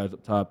Lindemann, our guys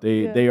up top,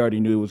 they already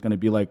knew it was going to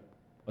be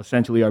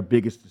essentially our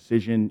biggest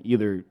decision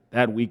either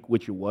that week,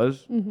 which it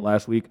was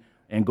last week,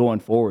 and going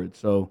forward.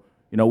 So,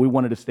 we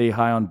wanted to stay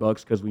high on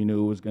Bucks because we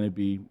knew it was going to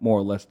be more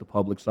or less the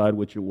public side,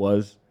 which it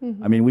was.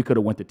 I mean, we could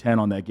have went to 10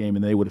 on that game,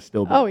 and they would have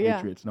still been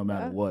Patriots no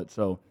matter what.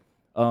 So,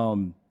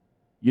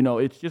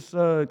 it's just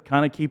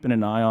kind of keeping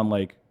an eye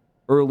on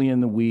early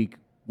in the week,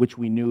 which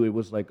we knew it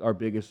was our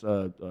biggest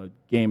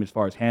game as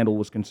far as handle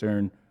was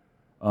concerned.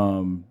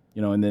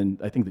 And then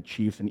I think the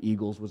Chiefs and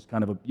Eagles was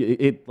kind of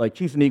like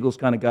Chiefs and Eagles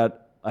kind of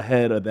got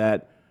ahead of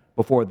that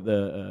before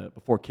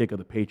kick of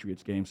the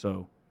Patriots game.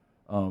 So,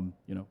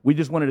 we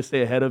just wanted to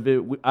stay ahead of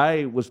it.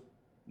 I was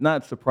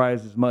not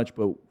surprised as much,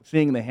 but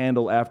seeing the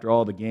handle after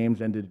all the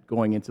games ended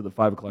going into the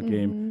 5 o'clock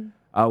game,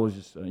 I was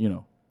just,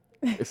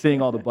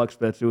 seeing all the Bucks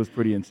bets, it was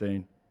pretty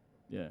insane.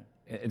 Yeah.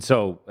 And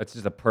so that's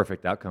just a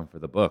perfect outcome for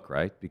the book,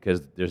 right?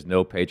 Because there's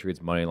no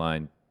Patriots money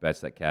line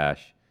bets that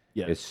cash.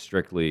 Yes. It's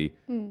strictly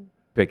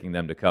picking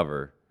them to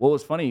cover. Well, it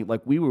was funny.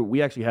 Like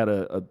we actually had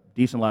a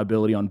decent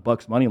liability on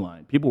Bucks money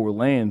line. People were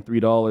laying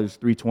 $3,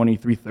 $3.20,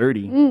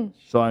 $3.30.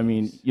 So I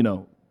mean,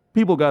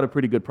 people got a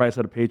pretty good price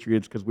out of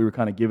Patriots because we were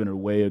kind of giving it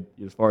away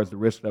as far as the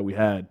risk that we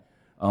had.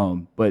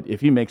 But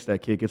if he makes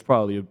that kick, it's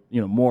probably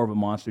more of a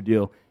monster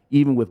deal.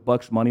 Even with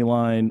Bucks money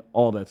line,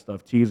 all that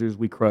stuff, teasers,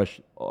 we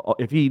crush.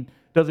 If he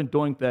doesn't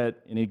doink that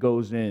and he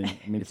goes in, I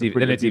mean, it's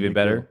even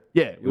better.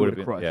 Deal. Yeah, we would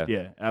have crushed. crushed.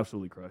 Yeah,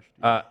 absolutely crushed.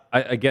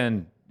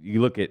 Again,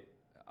 you look at.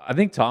 I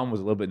think Tom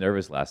was a little bit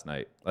nervous last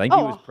night. I think he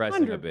was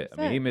pressing a bit.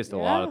 I mean, he missed a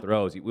lot of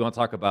throws. We want to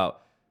talk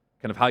about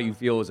kind of how you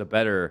feel as a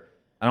bettor.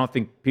 I don't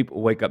think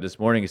people wake up this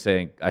morning and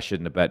saying, I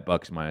shouldn't have bet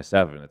Bucks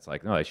 -7. It's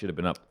like, no, they should have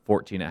been up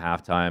 14 at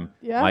halftime.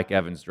 Yeah. Mike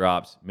Evans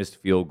drops, missed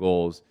field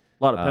goals.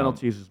 A lot of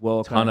penalties as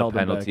well. Ton of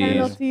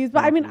penalties.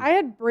 But I mean, I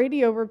had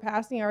Brady over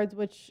passing yards,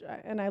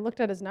 and I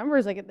looked at his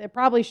numbers, like it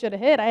probably should have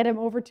hit. I had him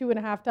over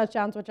 2.5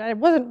 touchdowns, which I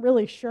wasn't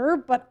really sure,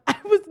 but I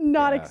was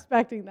not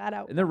expecting that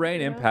out. And the rain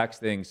impacts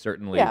things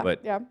certainly,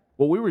 but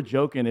Well, we were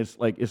joking.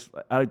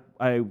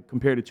 I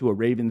compared it to a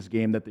Ravens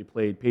game that they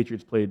played.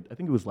 Patriots played. I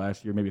think it was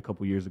last year, maybe a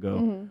couple years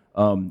ago,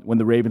 when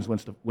the Ravens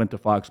went to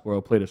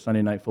Foxborough, played a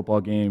Sunday night football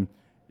game.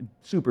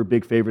 Super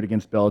big favorite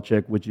against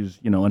Belichick, which is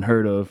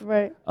unheard of.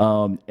 Right.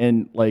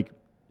 And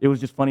it was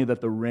just funny that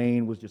the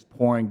rain was just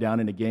pouring down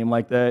in a game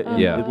like that. And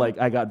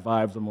I got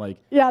vibes. I'm like,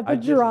 the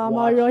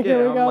drama. You're like,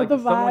 here we go, like, the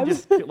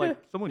vibes.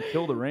 Someone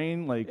killed the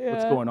rain.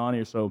 What's going on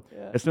here? So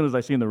as soon as I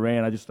seen the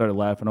rain, I just started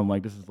laughing. I'm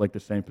like, this is like the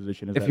same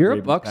position as. If you're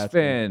a Bucks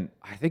fan,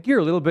 I think you're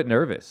a little bit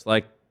nervous.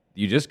 Like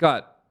you just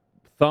got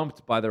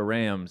thumped by the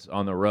Rams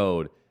on the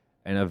road,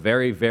 and a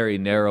very, very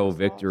narrow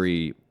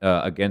victory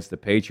against the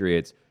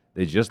Patriots.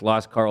 They just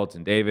lost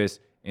Carlton Davis.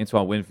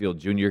 Antoine Winfield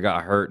Jr.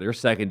 got hurt. Their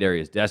secondary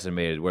is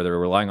decimated, where they're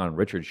relying on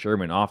Richard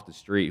Sherman off the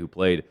street, who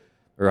played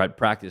or had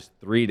practiced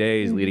 3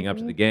 days leading up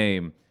to the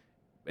game.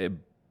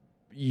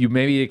 You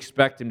maybe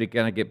expect him to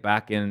kind of get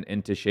back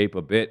into shape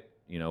a bit,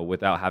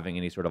 without having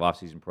any sort of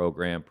offseason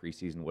program,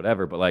 preseason,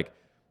 whatever. But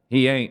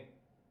he ain't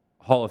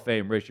Hall of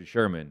Fame Richard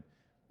Sherman,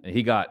 and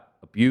he got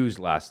abused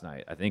last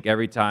night. I think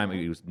every time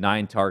he was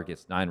 9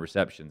 targets, 9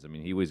 receptions. I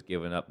mean, he was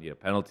giving up a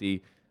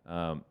penalty.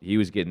 He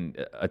was getting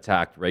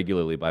attacked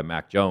regularly by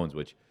Mac Jones,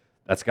 which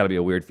that's got to be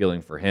a weird feeling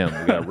for him.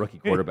 We got a rookie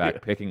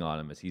quarterback picking on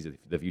him as he's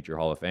the future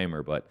Hall of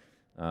Famer. But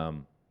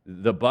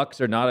the Bucks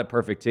are not a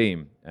perfect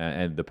team,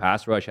 and the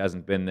pass rush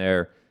hasn't been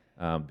there.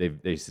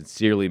 They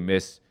sincerely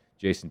miss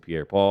Jason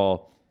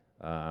Pierre-Paul.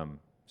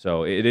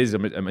 So it is.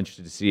 I'm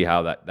interested to see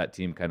how that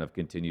team kind of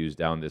continues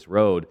down this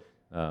road,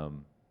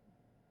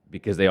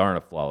 because they aren't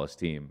a flawless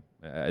team,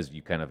 as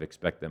you kind of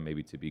expect them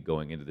maybe to be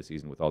going into the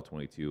season with all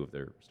 22 of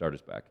their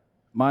starters back.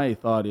 My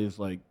thought is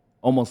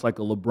almost like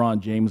a LeBron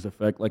James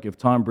effect. Like if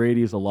Tom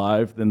Brady is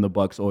alive, then the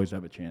Bucks always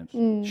have a chance.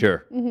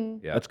 Sure.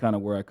 Yeah. That's kind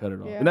of where I cut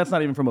it off. And that's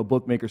not even from a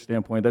bookmaker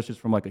standpoint. That's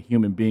just from a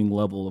human being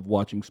level of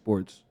watching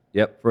sports.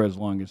 Yep. For as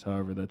long as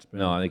however that's been.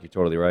 No, I think you're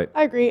totally right.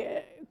 I agree.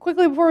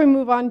 Quickly before we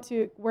move on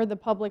to where the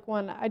public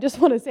won, I just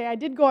want to say I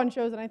did go on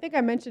shows, and I think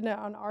I mentioned it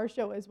on our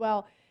show as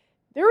well.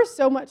 There was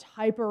so much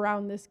hype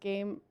around this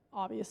game,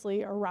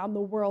 obviously, around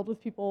the world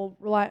with people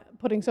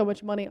putting so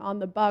much money on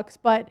the Bucks,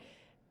 but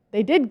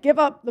they did give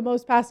up the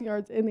most passing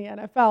yards in the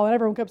NFL, and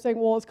everyone kept saying,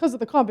 well, it's because of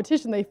the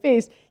competition they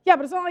faced. Yeah,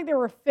 but it's not like they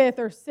were 5th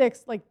or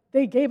 6th.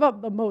 They gave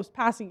up the most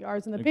passing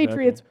yards, and the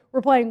Patriots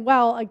were playing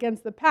well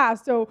against the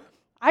pass. So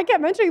I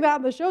kept mentioning that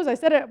on the shows. I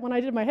said it when I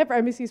did my hit for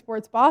NBC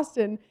Sports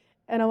Boston,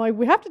 and I'm like,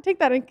 we have to take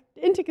that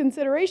into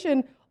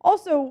consideration.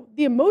 Also,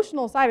 the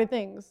emotional side of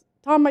things.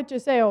 Tom might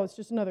just say, oh, it's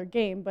just another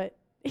game, but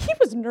he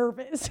was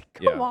nervous.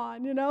 Come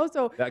on,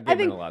 So that gave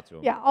meant a lot to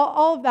him. Yeah,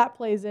 all of that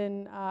plays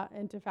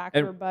into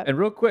factor. And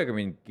real quick, I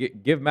mean,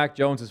 give Mac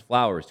Jones his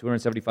flowers.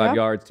 275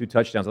 yards, 2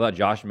 touchdowns. I thought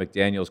Josh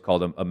McDaniels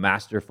called him a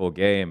masterful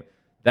game.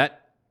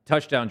 That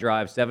touchdown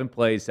drive, 7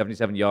 plays,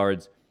 77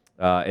 yards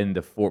in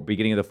the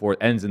beginning of the fourth,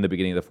 ends in the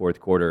beginning of the fourth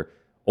quarter.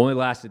 Only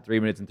lasted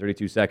 3 minutes and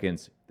 32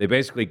 seconds. They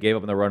basically gave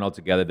up on the run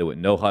altogether. They went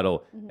no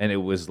huddle, and it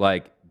was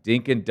like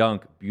dink and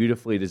dunk,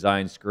 beautifully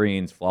designed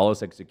screens,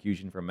 flawless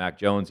execution from Mac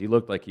Jones. He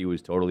looked like he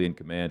was totally in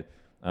command.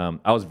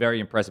 I was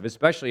very impressive,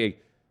 especially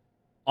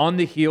on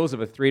the heels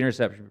of a 3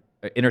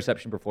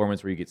 interception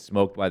performance where you get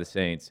smoked by the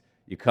Saints.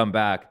 You come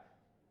back.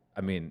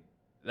 I mean,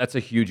 that's a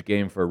huge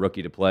game for a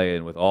rookie to play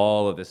in with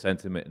all of the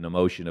sentiment and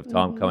emotion of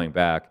Tom coming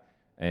back,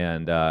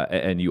 and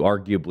you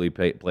arguably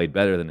played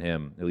better than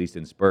him, at least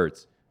in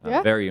spurts.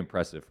 Very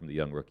impressive from the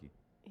young rookie.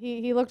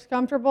 He looked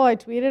comfortable. I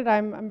tweeted,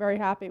 I'm very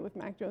happy with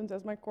Mac Jones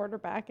as my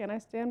quarterback, and I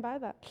stand by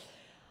that.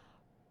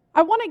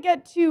 I want to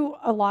get to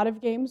a lot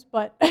of games,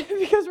 but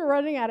because we're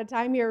running out of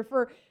time here,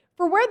 for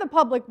where the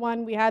public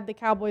won, we had the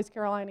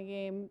Cowboys-Carolina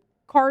game,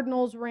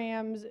 Cardinals,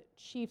 Rams,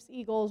 Chiefs,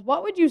 Eagles.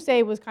 What would you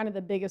say was kind of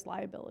the biggest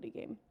liability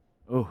game?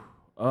 Oh,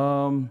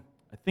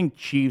 I think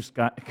Chiefs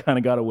kind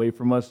of got away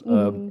from us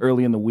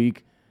early in the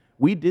week.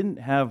 We didn't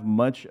have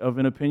much of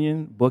an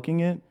opinion booking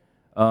it.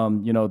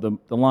 The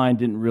line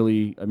didn't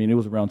really. I mean, it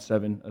was around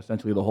 7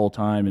 essentially the whole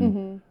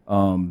time,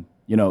 and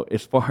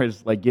as far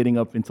as like getting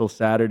up until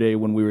Saturday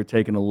when we were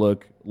taking a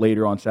look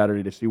later on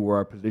Saturday to see where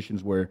our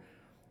positions were,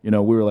 we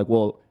were like,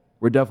 well,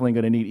 we're definitely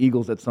going to need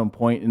Eagles at some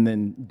point, and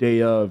then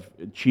day of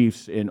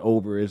Chiefs and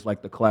over is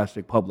like the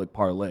classic public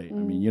parlay. I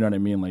mean, you know what I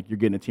mean? Like you're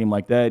getting a team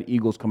like that,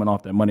 Eagles coming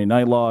off that Monday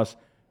night loss,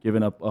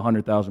 giving up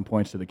 100,000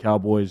 points to the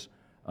Cowboys,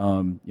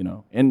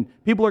 and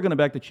people are going to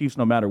back the Chiefs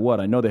no matter what.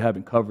 I know they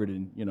haven't covered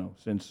in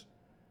since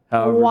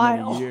however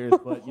many years,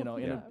 but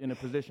in a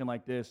position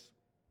like this,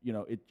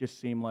 it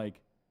just seemed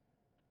like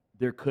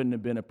there couldn't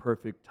have been a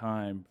perfect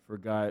time for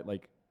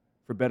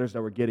for bettors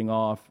that were getting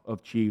off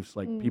of Chiefs,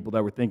 people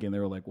that were thinking, they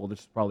were like, well,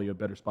 this is probably a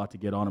better spot to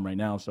get on them right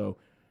now. So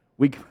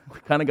we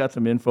kind of got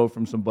some info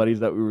from some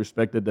buddies that we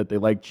respected that they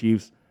like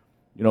Chiefs.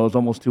 It was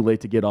almost too late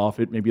to get off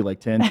it, maybe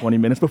like 10, 20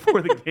 minutes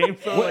before the game.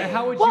 So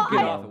how would you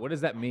get off it? What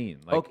does that mean?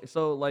 Okay,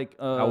 so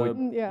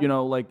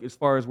as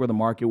far as where the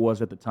market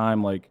was at the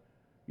time,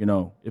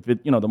 if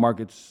the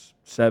market's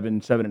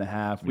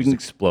 7.5, we can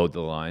explode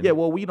the line. Yeah,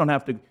 well, we don't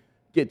have to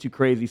get too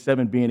crazy.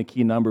 7 being a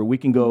key number, we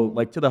can go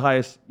to the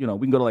highest. We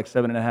can go to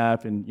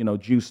 7.5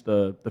 and juice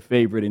the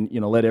favorite and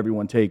let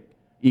everyone take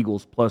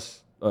Eagles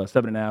plus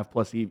 7.5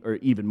 plus or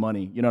even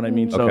money. You know what I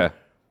mean? So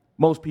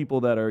most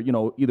people that are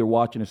either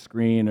watching a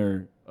screen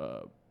or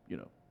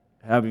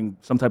having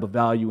some type of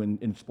value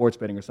in sports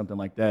betting or something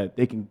like that,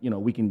 they can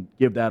we can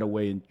give that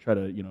away and try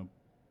to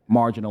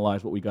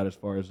marginalize what we got as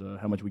far as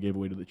how much we gave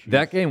away to the Chiefs.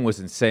 That game was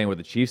insane where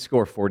the Chiefs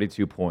score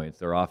 42 points.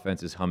 Their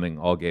offense is humming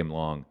all game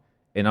long.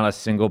 And not a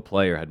single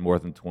player had more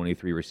than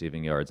 23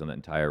 receiving yards on the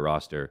entire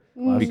roster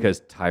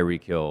because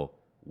Tyreek Hill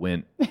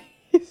went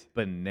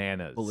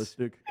bananas.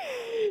 Ballistic.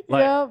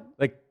 My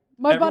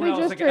buddy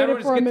just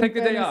traded for him in take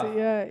the day fantasy. off.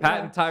 Yeah,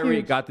 Pat and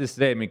Tyreek got this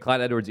today. I mean,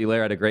 Clyde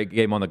Edwards-Helaire had a great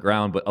game on the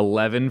ground, but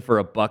 11 for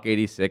a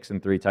 $186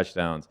 and 3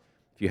 touchdowns.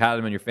 If you had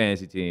him on your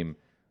fantasy team,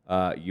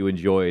 you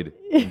enjoyed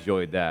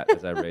that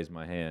as I raised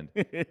my hand.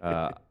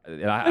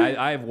 And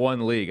I have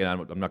one league, and I'm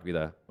not going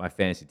to be my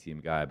fantasy team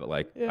guy, but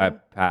I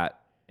have Pat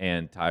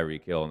and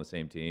Tyreek Hill on the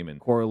same team, and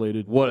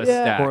correlated. What a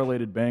stack!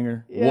 Correlated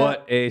banger. Yeah.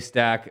 What a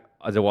stack!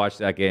 As I watched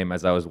that game,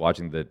 as I was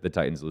watching the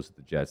Titans lose to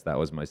the Jets, that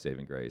was my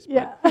saving grace.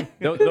 But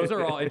those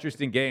are all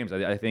interesting games.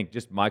 I think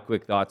just my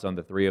quick thoughts on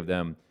the three of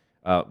them.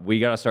 We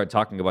got to start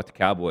talking about the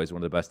Cowboys,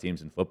 one of the best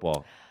teams in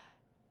football.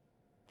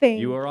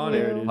 You are on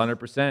it,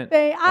 100%.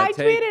 I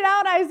tweeted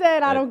out, I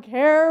said, I don't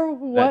care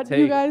what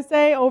you guys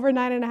say, over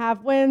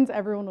 9.5 wins.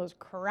 Everyone was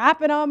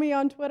crapping on me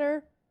on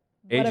Twitter.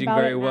 Aging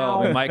very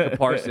well. I mean, Micah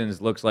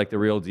Parsons looks like the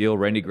real deal.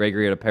 Randy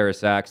Gregory had a pair of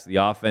sacks. The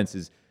offense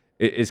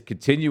is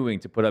continuing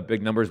to put up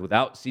big numbers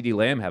without CeeDee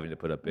Lamb having to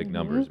put up big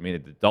numbers. I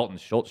mean, the Dalton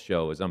Schultz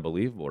show is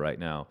unbelievable right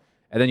now.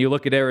 And then you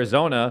look at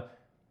Arizona.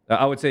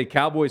 I would say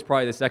Cowboys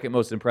probably the second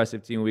most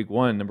impressive team in Week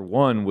 1. Number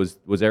 1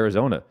 was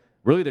Arizona.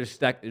 Really,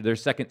 their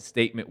second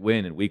statement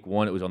win in Week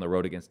 1. It was on the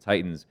road against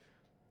Titans.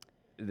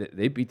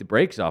 They beat the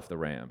brakes off the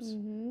Rams.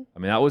 I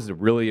mean, that was a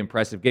really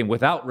impressive game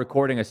without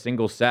recording a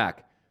single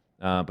sack.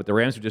 But the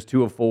Rams were just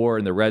 2 of 4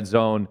 in the red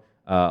zone,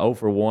 0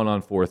 for 1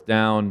 on 4th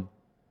down.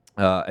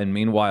 And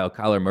meanwhile,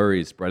 Kyler Murray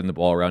is spreading the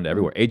ball around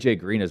everywhere. A.J.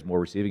 Green has more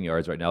receiving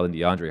yards right now than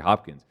DeAndre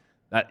Hopkins.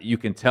 That you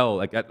can tell,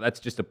 that's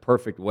just a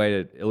perfect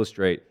way to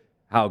illustrate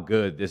how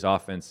good this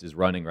offense is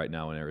running right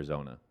now in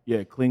Arizona.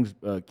 Yeah,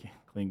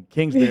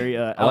 Kingsbury.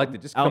 I like to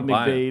just out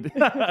McVade.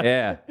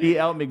 Yeah. He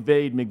out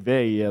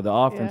McVade. Yeah, the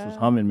offense was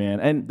humming, man.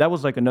 And that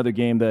was another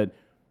game that,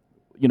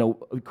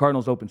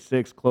 Cardinals opened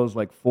 6, closed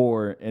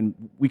 4, and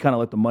we kind of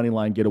let the money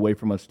line get away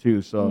from us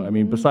too. So, I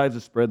mean, besides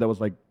the spread that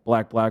was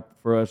black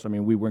for us, I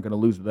mean, we weren't going to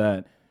lose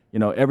that.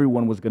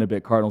 Everyone was going to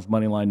bet Cardinals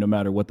money line no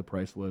matter what the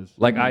price was.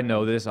 I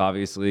know this,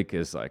 obviously,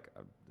 because, I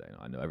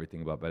know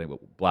everything about betting,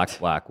 but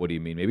black, what do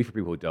you mean? Maybe for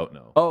people who don't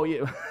know. Oh,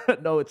 yeah.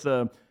 No, it's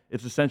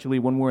essentially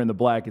when we're in the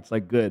black, it's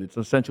good. It's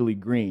essentially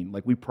green.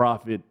 We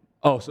profit.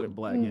 Oh, so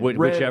black. Yeah.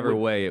 Whichever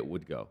way it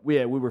would go.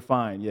 Yeah, we were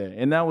fine. Yeah,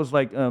 and that was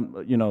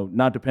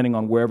not depending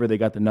on wherever they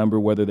got the number,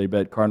 whether they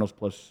bet Cardinals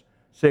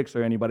 +6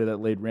 or anybody that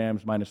laid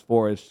Rams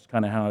 -4. It's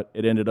kind of how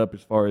it ended up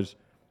as far as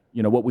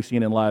what we've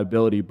seen in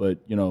liability. But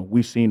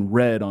we've seen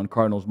red on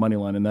Cardinals money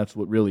line, and that's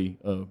what really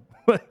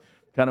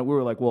we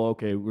were like, well,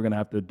 okay, we're gonna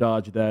have to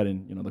dodge that,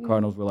 and the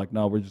Cardinals were like,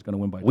 no, we're just gonna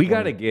win by 20.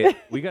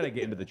 We gotta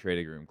get into the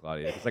trading room,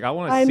 Claudia. It's I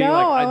want to see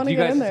do you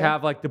guys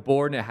have the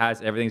board and it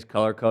has everything's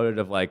color coded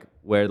of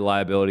where the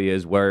liability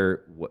is,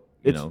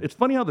 It's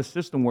funny how the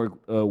system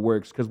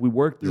works because we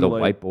work through a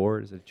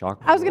whiteboard, is it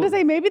chalkboard? I was gonna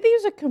say maybe they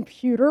use a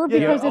computer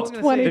because it's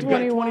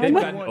 2021.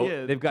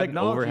 They've got an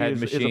overhead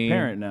machine. Is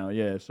apparent now,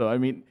 yeah. So I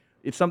mean,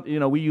 it's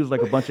something, we use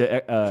like a bunch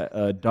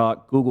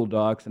of Google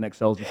Docs and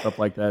Excels and stuff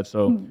like that.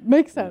 So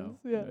Makes sense.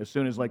 Yeah. as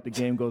soon as like the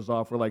game goes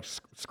off, we're like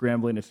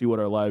scrambling to see what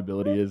our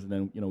liability is, and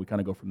then we kind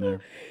of go from there.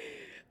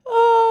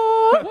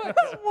 Oh,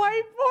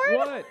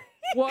 whiteboard.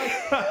 What?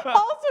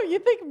 Also, you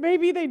think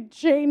maybe they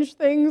change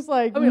things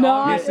like not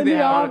Obviously in they the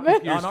have it on a office?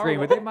 computer On our screen,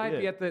 but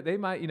they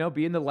might yeah.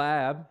 be in the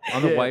lab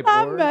on the Yeah. whiteboard.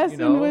 I'm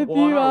messing with Well,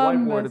 on you. our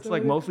I'm whiteboard, it's messing like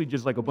with you. mostly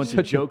just like a bunch Such a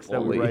of jokes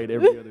that we bully. write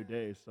every other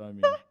day. So I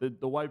mean, the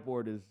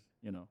whiteboard is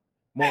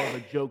more of a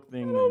joke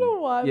thing. I don't know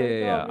why. Yeah, they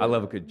yeah, yeah. call me I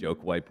love a that. good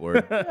joke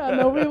whiteboard. Yeah,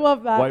 no, we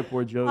love that.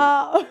 Whiteboard joke.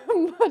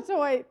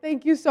 Matoy,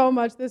 thank you so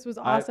much. This was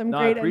awesome.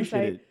 I Great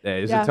appreciate insight. it. Yeah,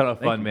 it was Yeah. a ton of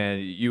Thank fun, you. man.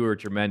 You were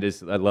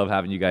tremendous. I love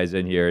having you guys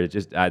in here. It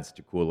just adds such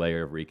a cool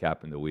layer of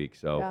recapping the week.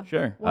 So Yeah.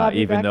 Sure. We'll have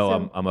you even back though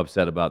soon. I'm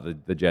upset about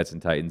the Jets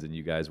and Titans and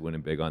you guys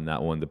winning big on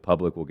that one, the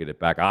public will get it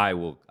back. I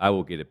will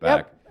get it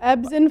back. Yep.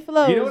 Ebbs and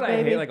flows, You know what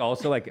baby. I hate? Like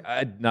also like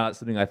not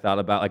something I thought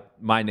about. Like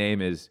my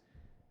name is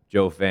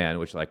Joe Fan,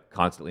 which like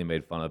constantly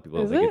made fun of. People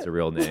don't Is think it? it's a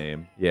real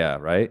name. Yeah,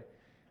 right.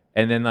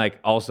 And then like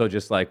also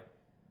just like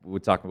we were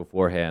talking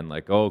beforehand,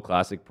 like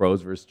classic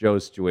pros versus Joe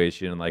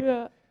situation, and like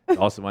Yeah.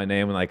 also my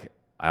name, and like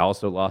I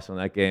also lost on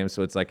that game,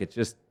 so it's like it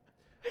just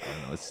I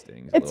don't know, it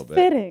stings a It's little bit.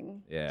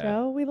 fitting. Yeah.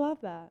 Joe, we love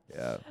that.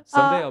 Yeah.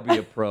 Someday I'll be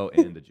a pro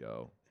and a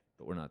Joe,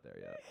 but we're not there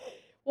yet.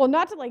 Well,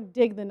 not to like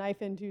dig the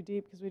knife in too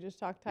deep because we just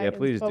talked Yeah, Titans.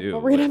 please but, do.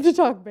 But we're gonna have to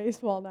talk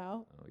baseball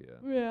now. Oh yeah.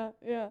 Yeah,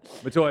 yeah.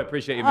 Matoy, I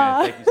appreciate you,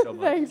 man. Thank you so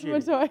much. Thanks,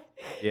 Matoy.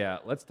 Yeah,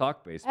 let's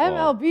talk baseball.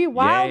 MLB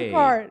wild Yay.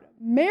 card.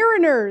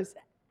 Mariners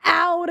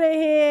out of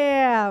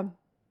here.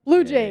 Blue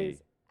Yay.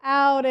 Jays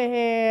out of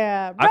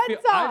here. Red I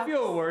Sox.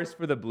 feel worse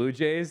for the Blue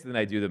Jays than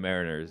I do the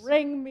Mariners.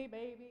 Ring me,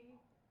 baby.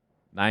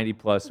 90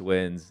 plus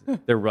wins.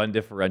 Their run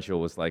differential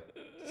was like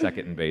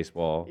second in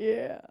baseball,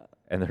 Yeah.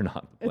 and they're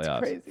not in the It's playoffs.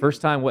 crazy.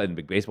 First time in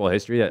big baseball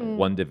history that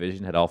one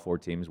division had all 4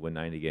 teams win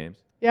 90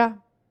 games. Yeah.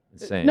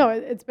 Insane. No,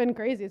 it's been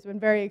crazy. It's been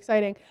very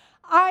exciting.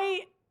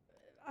 I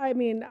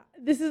mean,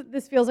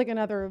 this feels like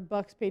another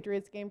Bucks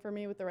Patriots game for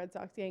me with the Red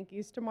Sox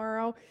Yankees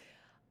tomorrow.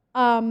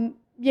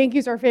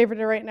 Yankees are favored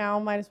right now,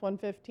 minus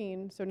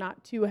 115, so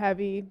not too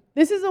heavy.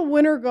 This is a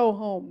winner go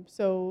home,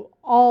 so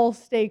all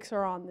stakes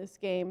are on this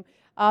game.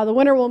 The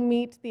winner will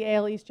meet the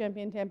AL East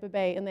champion Tampa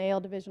Bay in the AL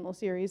Divisional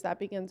Series. That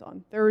begins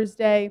on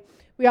Thursday.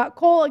 We got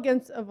Cole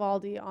against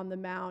Eovaldi on the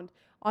mound.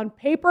 On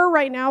paper,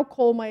 right now,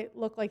 Cole might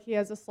look like he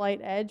has a slight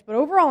edge, but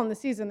overall in the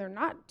season, they're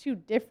not too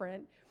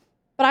different.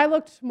 But I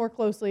looked more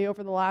closely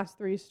over the last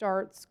 3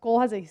 starts. Cole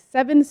has a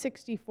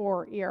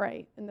 7.64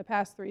 ERA in the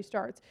past 3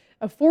 starts,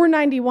 a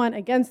 4.91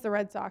 against the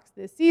Red Sox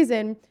this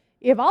season.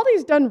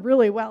 Eovaldi's done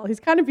really well. He's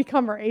kind of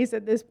become our ace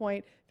at this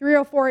point.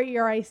 3.04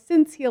 ERA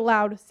since he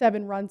allowed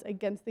 7 runs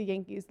against the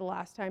Yankees the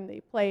last time they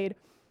played.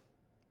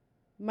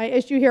 My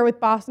issue here with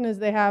Boston is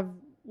they have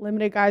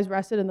limited guys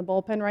rested in the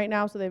bullpen right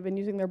now, so they've been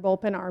using their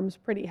bullpen arms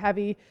pretty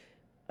heavy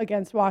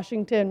against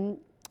Washington.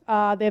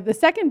 They have the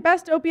second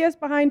best OPS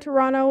behind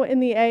Toronto in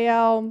the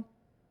AL.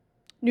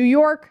 New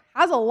York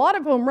has a lot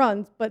of home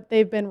runs, but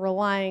they've been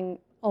relying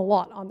a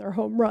lot on their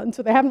home runs,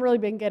 so they haven't really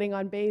been getting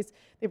on base.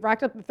 They've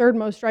racked up the 3rd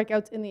most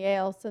strikeouts in the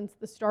AL since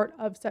the start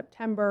of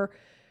September.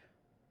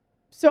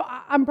 So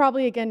I'm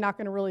probably, again, not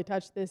going to really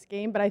touch this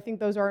game, but I think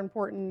those are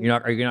important.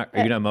 Are you not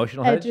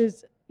emotional hedge?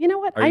 edges. You know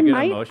what? Are you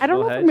I gonna might. I don't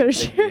know if I'm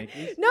emotional going to hedge share. the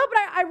Yankees? No, but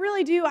I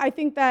really do. I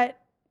think that,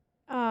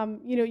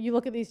 you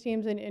look at these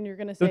teams and you're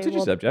going to say, Don't change the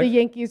well, subject. the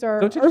Yankees are.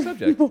 Don't change the are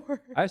subject.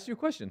 more- I asked you a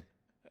question.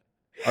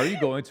 Are you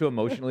going to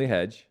emotionally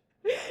hedge?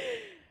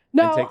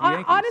 No, take the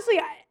Yankees?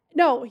 honestly,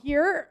 no.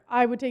 Here,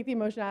 I would take the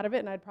emotion out of it,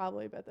 and I'd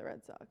probably bet the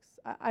Red Sox.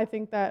 I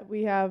think that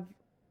we have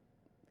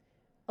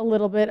a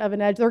little bit of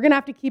an edge. They're going to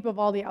have to keep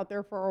Eovaldi out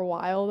there for a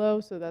while,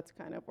 though, so that's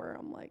kind of where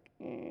I'm like,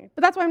 eh.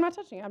 But that's why I'm not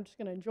touching it. I'm just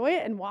going to enjoy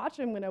it and watch.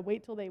 I'm going to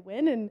wait till they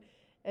win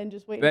and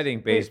just wait. Betting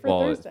wait for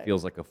baseball it Thursday.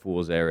 feels like a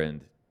fool's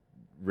errand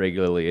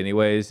regularly.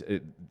 Anyways,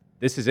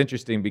 this is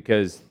interesting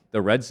because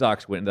the Red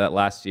Sox went into that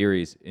last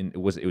series.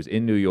 It was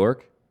in New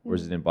York or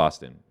was it in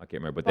Boston? I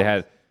can't remember. But they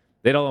had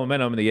all the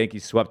momentum and the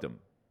Yankees swept them.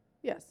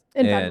 Yes,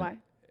 in and- Fenway.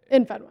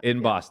 In Fenway. In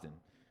yeah. Boston.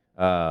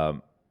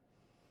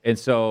 And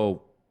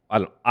so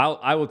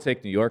I will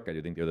take New York. I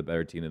do think they're the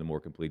better team and the more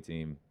complete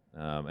team.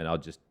 And I'll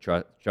just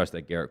trust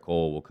that Garrett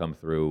Cole will come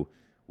through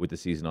with the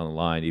season on the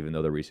line, even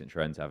though the recent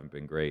trends haven't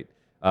been great.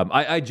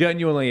 I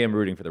genuinely am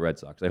rooting for the Red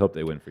Sox. I hope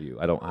they win for you.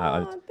 I don't.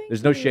 thank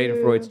There's no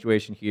Schadenfreude you.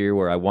 situation here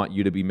where I want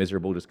you to be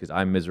miserable just because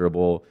I'm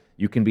miserable.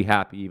 You can be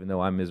happy even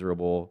though I'm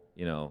miserable.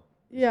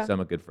 Yeah. So I'm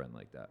a good friend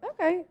like that.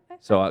 Okay.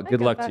 So I good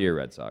get luck that. to your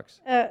Red Sox.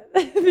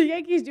 The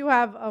Yankees do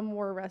have a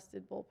more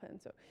rested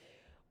bullpen, so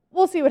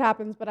we'll see what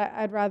happens. But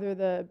I'd rather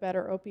the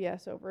better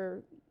OPS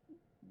over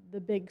the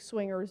big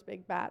swingers,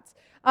 big bats.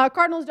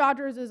 Cardinals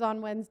Dodgers is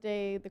on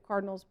Wednesday. The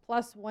Cardinals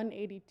plus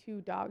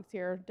 182 dogs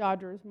here.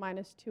 Dodgers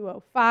minus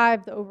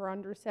 205. The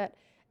over/under set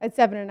at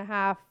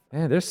 7.5.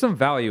 Man, there's some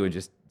value in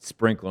just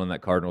sprinkling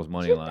that Cardinals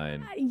money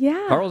line.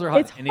 Yeah, Cardinals are hot.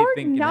 it's hard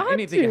not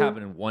Anything to. can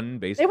happen in one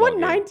baseball They won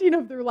game. 19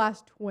 of their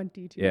last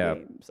 22 Yeah.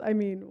 games. I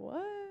mean,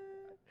 what?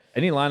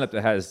 Any lineup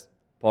that has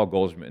Paul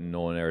Goldschmidt and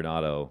Nolan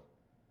Arenado,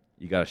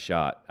 you got a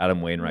shot.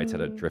 Adam Wainwright's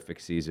had a terrific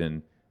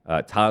season.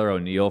 Tyler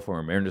O'Neill,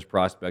 former Mariners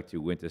prospect who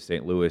went to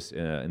St. Louis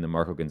in the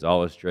Marco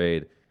Gonzalez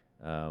trade.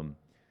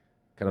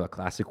 Kind of a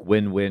classic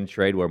win-win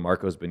trade where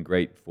Marco's been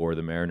great for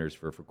the Mariners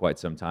for quite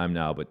some time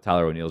now, but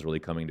Tyler O'Neill's really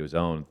coming to his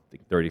own. I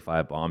think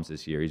 35 bombs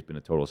this year. He's been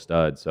a total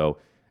stud. So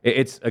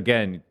it's,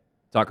 again,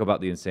 talk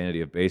about the insanity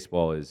of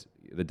baseball is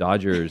the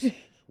Dodgers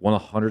won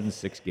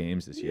 106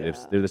 games this year.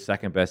 They're the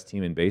second best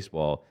team in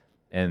baseball,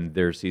 and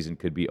their season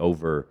could be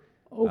over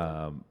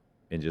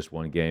in just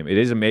one game. It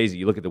is amazing.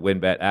 You look at the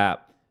WinBet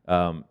app.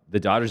 The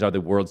Dodgers are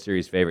the World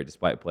Series favorite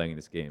despite playing in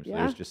this game. So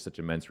there's just such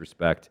immense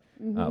respect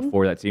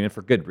for that team, and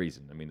for good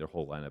reason. I mean, their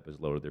whole lineup is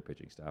loaded. Their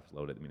pitching staff is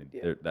loaded. I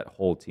mean, that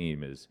whole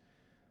team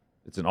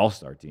it's an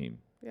all-star team.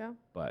 Yeah.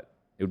 But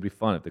it would be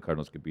fun if the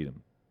Cardinals could beat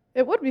them.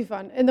 It would be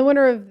fun. And the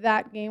winner of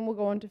that game will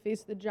go on to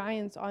face the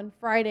Giants on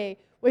Friday,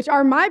 which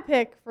are my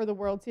pick for the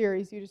World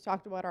Series. You just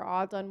talked about our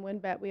odds on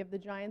WinBet. We have the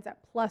Giants at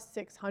plus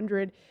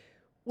 600.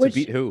 To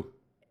beat who?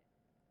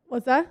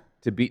 What's that?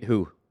 To beat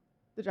who?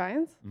 The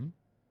Giants? Mm-hmm.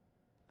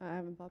 I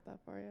haven't thought that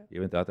far yet.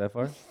 You haven't thought that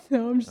far?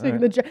 No, I'm just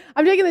taking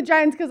I'm taking the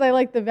Giants because I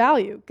like the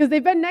value. Because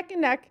they've been neck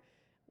and neck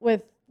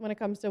with when it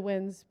comes to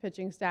wins,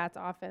 pitching stats,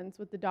 offense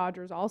with the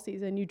Dodgers all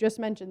season. You just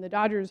mentioned the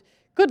Dodgers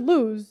could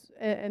lose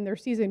and their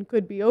season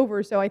could be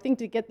over. So I think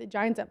to get the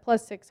Giants at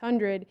plus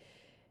 600,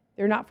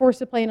 they're not forced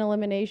to play an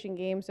elimination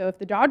game. So if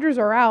the Dodgers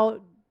are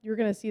out, you're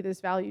going to see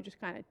this value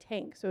just kind of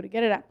tank. So to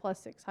get it at plus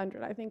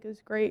 600, I think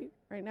is great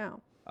right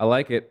now. I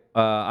like it.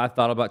 I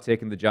thought about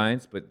taking the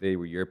Giants, but they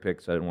were your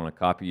picks, so I didn't want to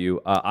copy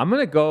you. I'm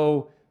going to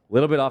go a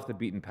little bit off the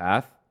beaten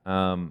path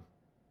and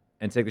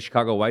take the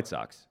Chicago White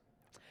Sox,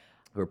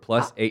 who are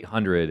plus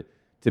 800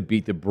 to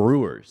beat the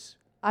Brewers,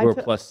 who are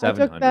plus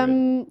 700. I took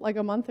them like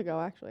a month ago,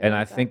 actually. And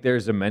I think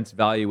there's immense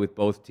value with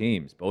both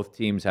teams. Both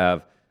teams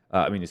have,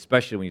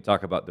 especially when you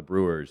talk about the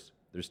Brewers,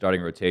 their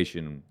starting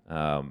rotation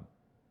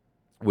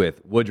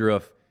with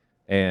Woodruff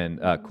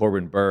and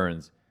Corbin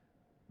Burns,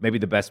 maybe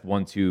the best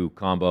 1-2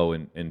 combo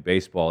in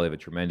baseball. They have a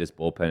tremendous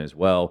bullpen as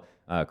well.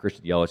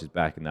 Christian Yelich is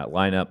back in that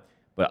lineup.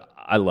 But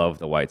I love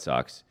the White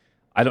Sox.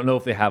 I don't know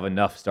if they have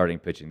enough starting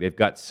pitching. They've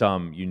got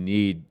some. You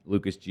need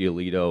Lucas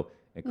Giolito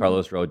and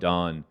Carlos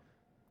Rodon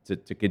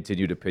to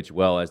continue to pitch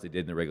well as they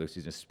did in the regular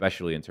season,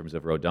 especially in terms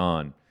of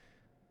Rodon.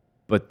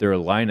 But their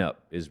lineup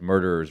is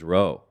murderer's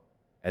row,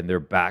 and they're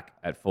back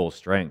at full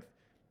strength,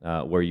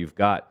 where you've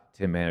got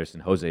Tim Anderson,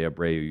 Jose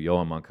Abreu,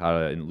 Yohan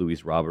Moncada, and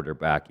Luis Robert are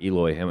back,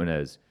 Eloy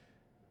Jimenez.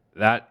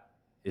 That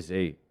is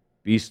a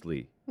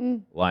beastly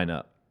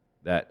lineup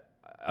that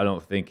I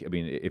don't think,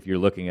 if you're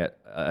looking at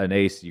an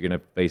ace, you're going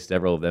to face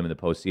several of them in the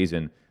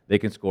postseason. They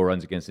can score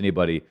runs against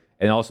anybody.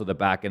 And also the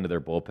back end of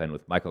their bullpen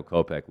with Michael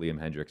Kopech, Liam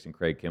Hendricks, and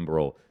Craig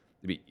Kimbrell.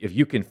 If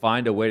you can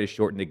find a way to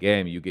shorten the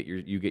game, you get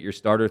your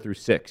starter through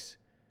 6.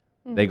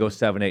 They go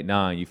 7, 8,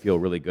 9. You feel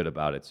really good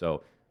about it.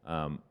 So,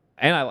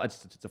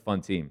 it's a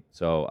fun team.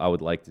 So I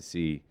would like to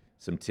see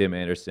some Tim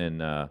Anderson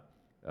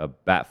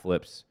bat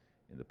flips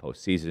in the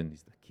postseason.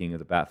 He's the king of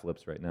the bat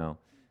flips right now.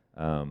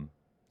 So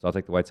I'll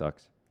take the White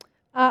Sox.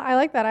 I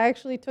like that. I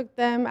actually took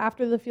them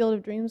after the Field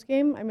of Dreams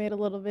game. I made a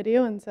little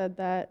video and said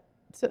that.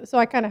 So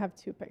I kind of have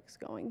 2 picks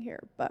going here,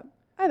 but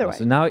either way.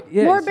 So now,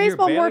 more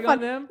baseball, more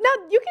fun. No,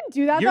 you can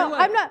do that.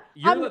 I'm not.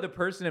 You're the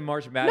person in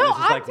March Madness. No,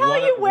 I'm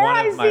telling you where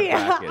I see.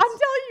 I'm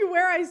telling you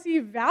where I see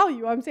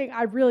value. I'm saying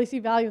I really see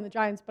value in the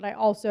Giants, but I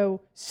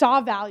also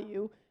saw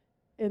value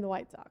in the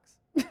White Sox.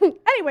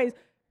 Anyways,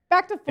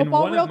 back to football. In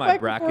one real of my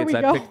quick brackets,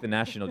 I picked the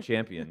national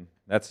champion.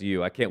 That's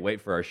you. I can't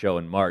wait for our show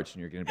in March, and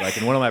you're going to be like,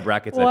 in one of my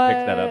brackets, I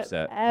picked that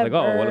upset. Like,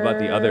 oh, what about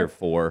the other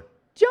 4?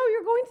 Joe,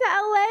 you're going to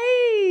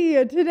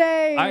LA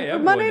today. I am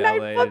for Monday going to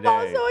Night LA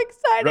Football. today. So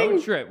exciting.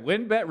 Road trip,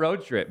 WinBet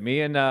road trip.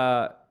 Me and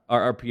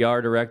our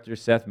PR director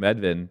Seth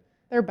Medvin.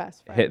 They're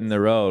best friends. Hitting the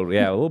road.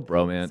 Yeah, a little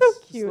bromance. So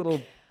cute.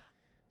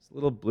 Just a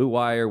little Blue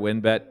Wire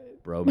WinBet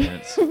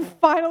bromance.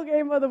 Final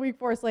game of the Week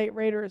 4 slate: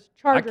 Raiders,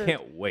 Chargers. I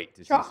can't wait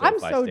to see SoFi I'm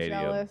so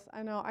Stadium. jealous.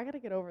 I know. I got to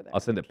get over there. I'll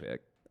send a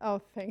pic.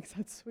 Oh, thanks.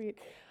 That's sweet.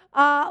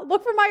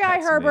 Look for my guy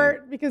That's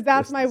Herbert because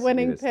that's my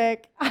winning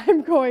pick.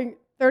 I'm going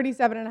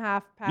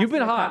 37.5. You've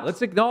been hot.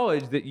 Let's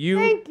acknowledge that you.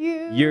 Thank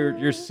you. Your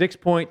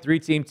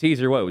 6.3 team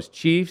teaser. What it was?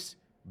 Chiefs,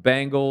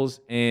 Bengals,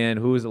 and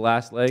who was the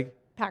last leg?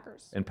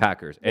 Packers. And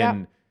Packers. Yep.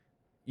 And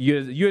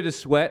you had to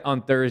sweat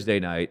on Thursday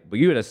night, but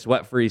you had a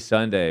sweat-free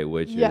Sunday,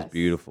 which is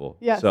beautiful.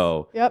 Yes.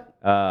 So yep.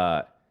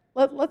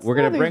 We're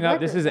going to bring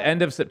up. This is the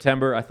end of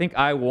September. I think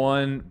I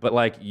won,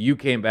 but you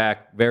came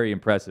back very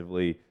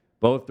impressively.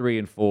 Both 3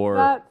 and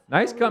 4.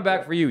 Nice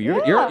comeback for you.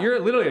 You're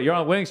literally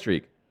on a winning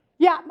streak.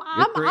 Yeah,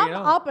 I'm 3-0.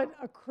 up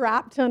a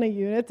crap ton of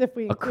units if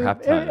we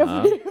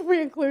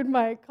include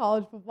my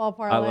college football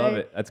parlay. I love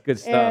it. That's good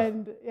stuff.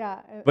 And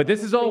but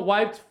this is all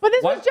wiped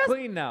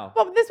clean now.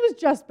 But this was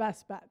just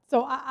best bet.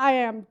 So I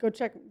am go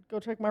check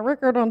my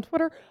record on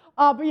Twitter.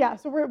 But yeah,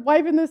 so we're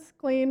wiping this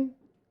clean.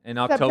 And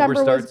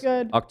September was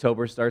good.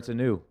 October starts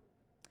anew.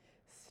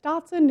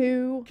 Starts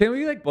anew. Can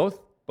we both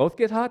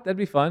get hot? That'd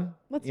be fun.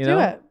 Let's do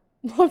it.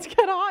 Let's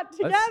get hot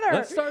together.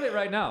 Let's start it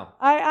right now.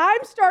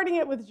 I'm starting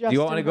it with Justin Do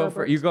you want to go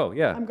for? You go,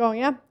 yeah. I'm going,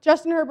 yeah.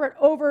 Justin Herbert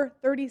over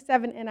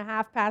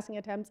 37.5 passing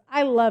attempts.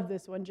 I love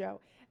this one,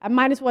 Joe. At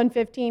minus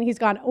 115, he's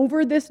gone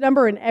over this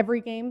number in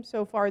every game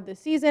so far this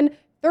season.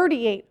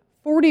 38,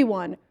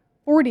 41,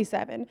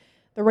 47.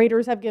 The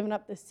Raiders have given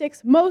up the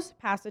 6th most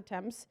pass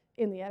attempts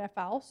in the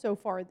NFL so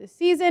far this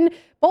season.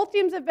 Both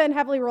teams have been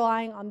heavily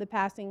relying on the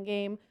passing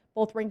game,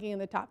 both ranking in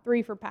the top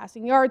 3 for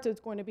passing yards. So it's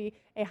going to be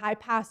a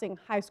high-passing,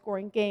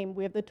 high-scoring game.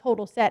 We have the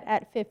total set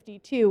at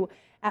 52.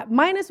 At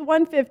minus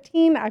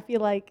 115, I feel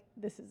like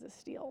this is a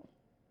steal.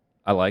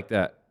 I like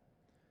that.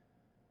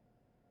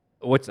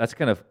 That's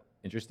kind of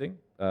interesting.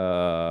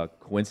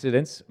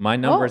 Coincidence. My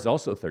number is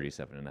also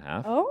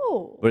 37.5.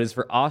 Oh. But it's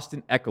for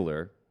Austin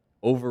Eckler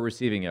over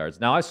receiving yards.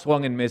 Now, I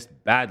swung and missed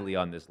badly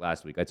on this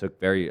last week. I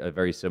took a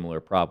very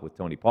similar prop with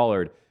Tony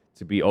Pollard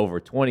to be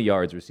over 20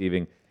 yards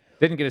receiving.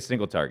 Didn't get a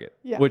single target,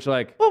 which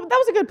well, that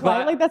was a good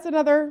play. That's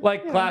another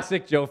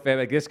classic Joe fan.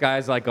 Like this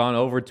guy's gone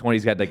over 20.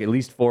 He's got at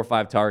least 4 or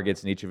 5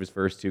 targets in each of his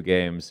first 2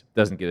 games.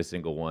 Doesn't get a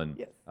single one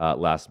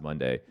last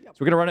Monday. Yep. So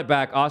we're gonna run it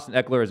back. Austin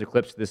Eckler has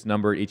eclipsed this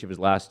number each of his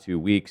last 2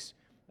 weeks.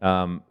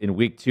 In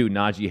week 2,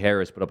 Najee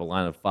Harris put up a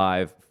line of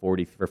 5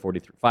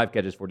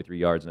 catches, 43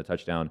 yards, and a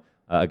touchdown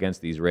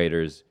against these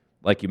Raiders.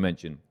 Like you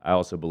mentioned, I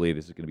also believe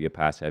this is going to be a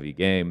pass-heavy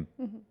game.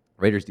 Mm-hmm.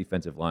 Raiders'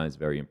 defensive line is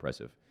very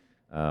impressive,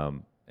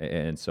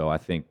 and so I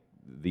think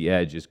the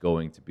edge is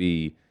going to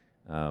be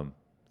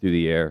through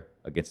the air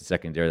against a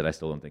secondary that I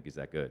still don't think is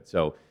that good.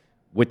 So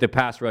with the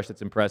pass rush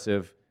that's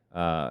impressive,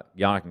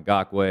 Yannick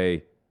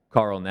Ngakoue,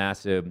 Carl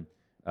Nassib,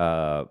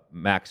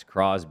 Max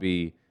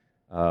Crosby,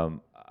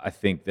 I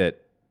think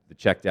that the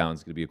check down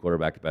is going to be a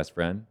quarterback's best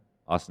friend.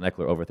 Austin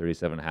Eckler over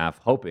 37.5,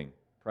 hoping,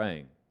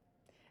 praying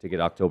to get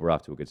October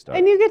off to a good start.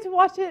 And you get to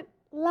watch it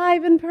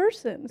live in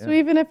person. So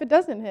even if it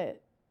doesn't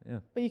hit, yeah.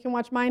 But you can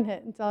watch mine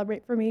hit and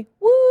celebrate for me.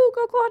 Woo,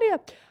 go Claudia.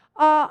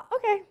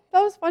 Okay,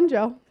 that was fun,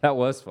 Joe. That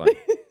was fun.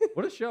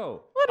 What a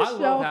show. I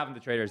love having the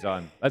traders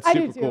on. That's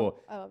super cool.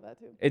 I love that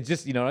too. It's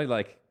just,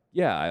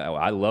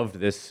 I loved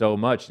this so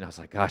much. And I was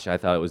like, gosh, I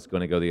thought it was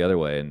going to go the other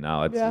way. And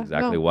now it's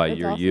exactly why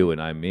you're awesome. You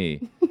and I'm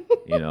me,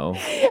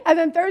 And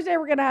then Thursday,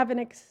 we're going to have an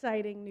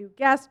exciting new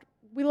guest.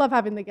 We love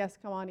having the guests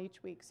come on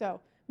each week. So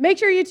make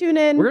sure you tune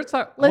in. We're going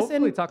to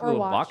hopefully talk a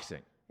little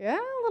boxing. Yeah,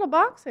 a little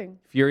boxing.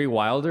 Fury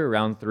Wilder,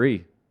 round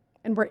 3.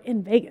 And we're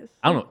in Vegas.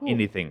 I don't know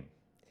anything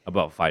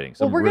about fighting.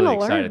 So I'm really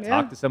excited to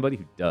talk to somebody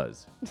who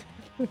does.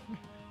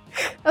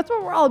 That's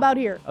what we're all about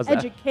here.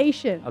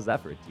 Education. How's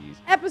that for a tease?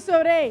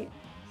 Episode 8.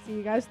 See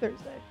you guys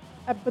Thursday.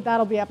 But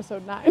that'll be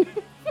episode 9.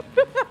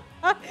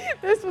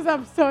 This was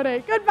episode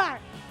 8. Goodbye.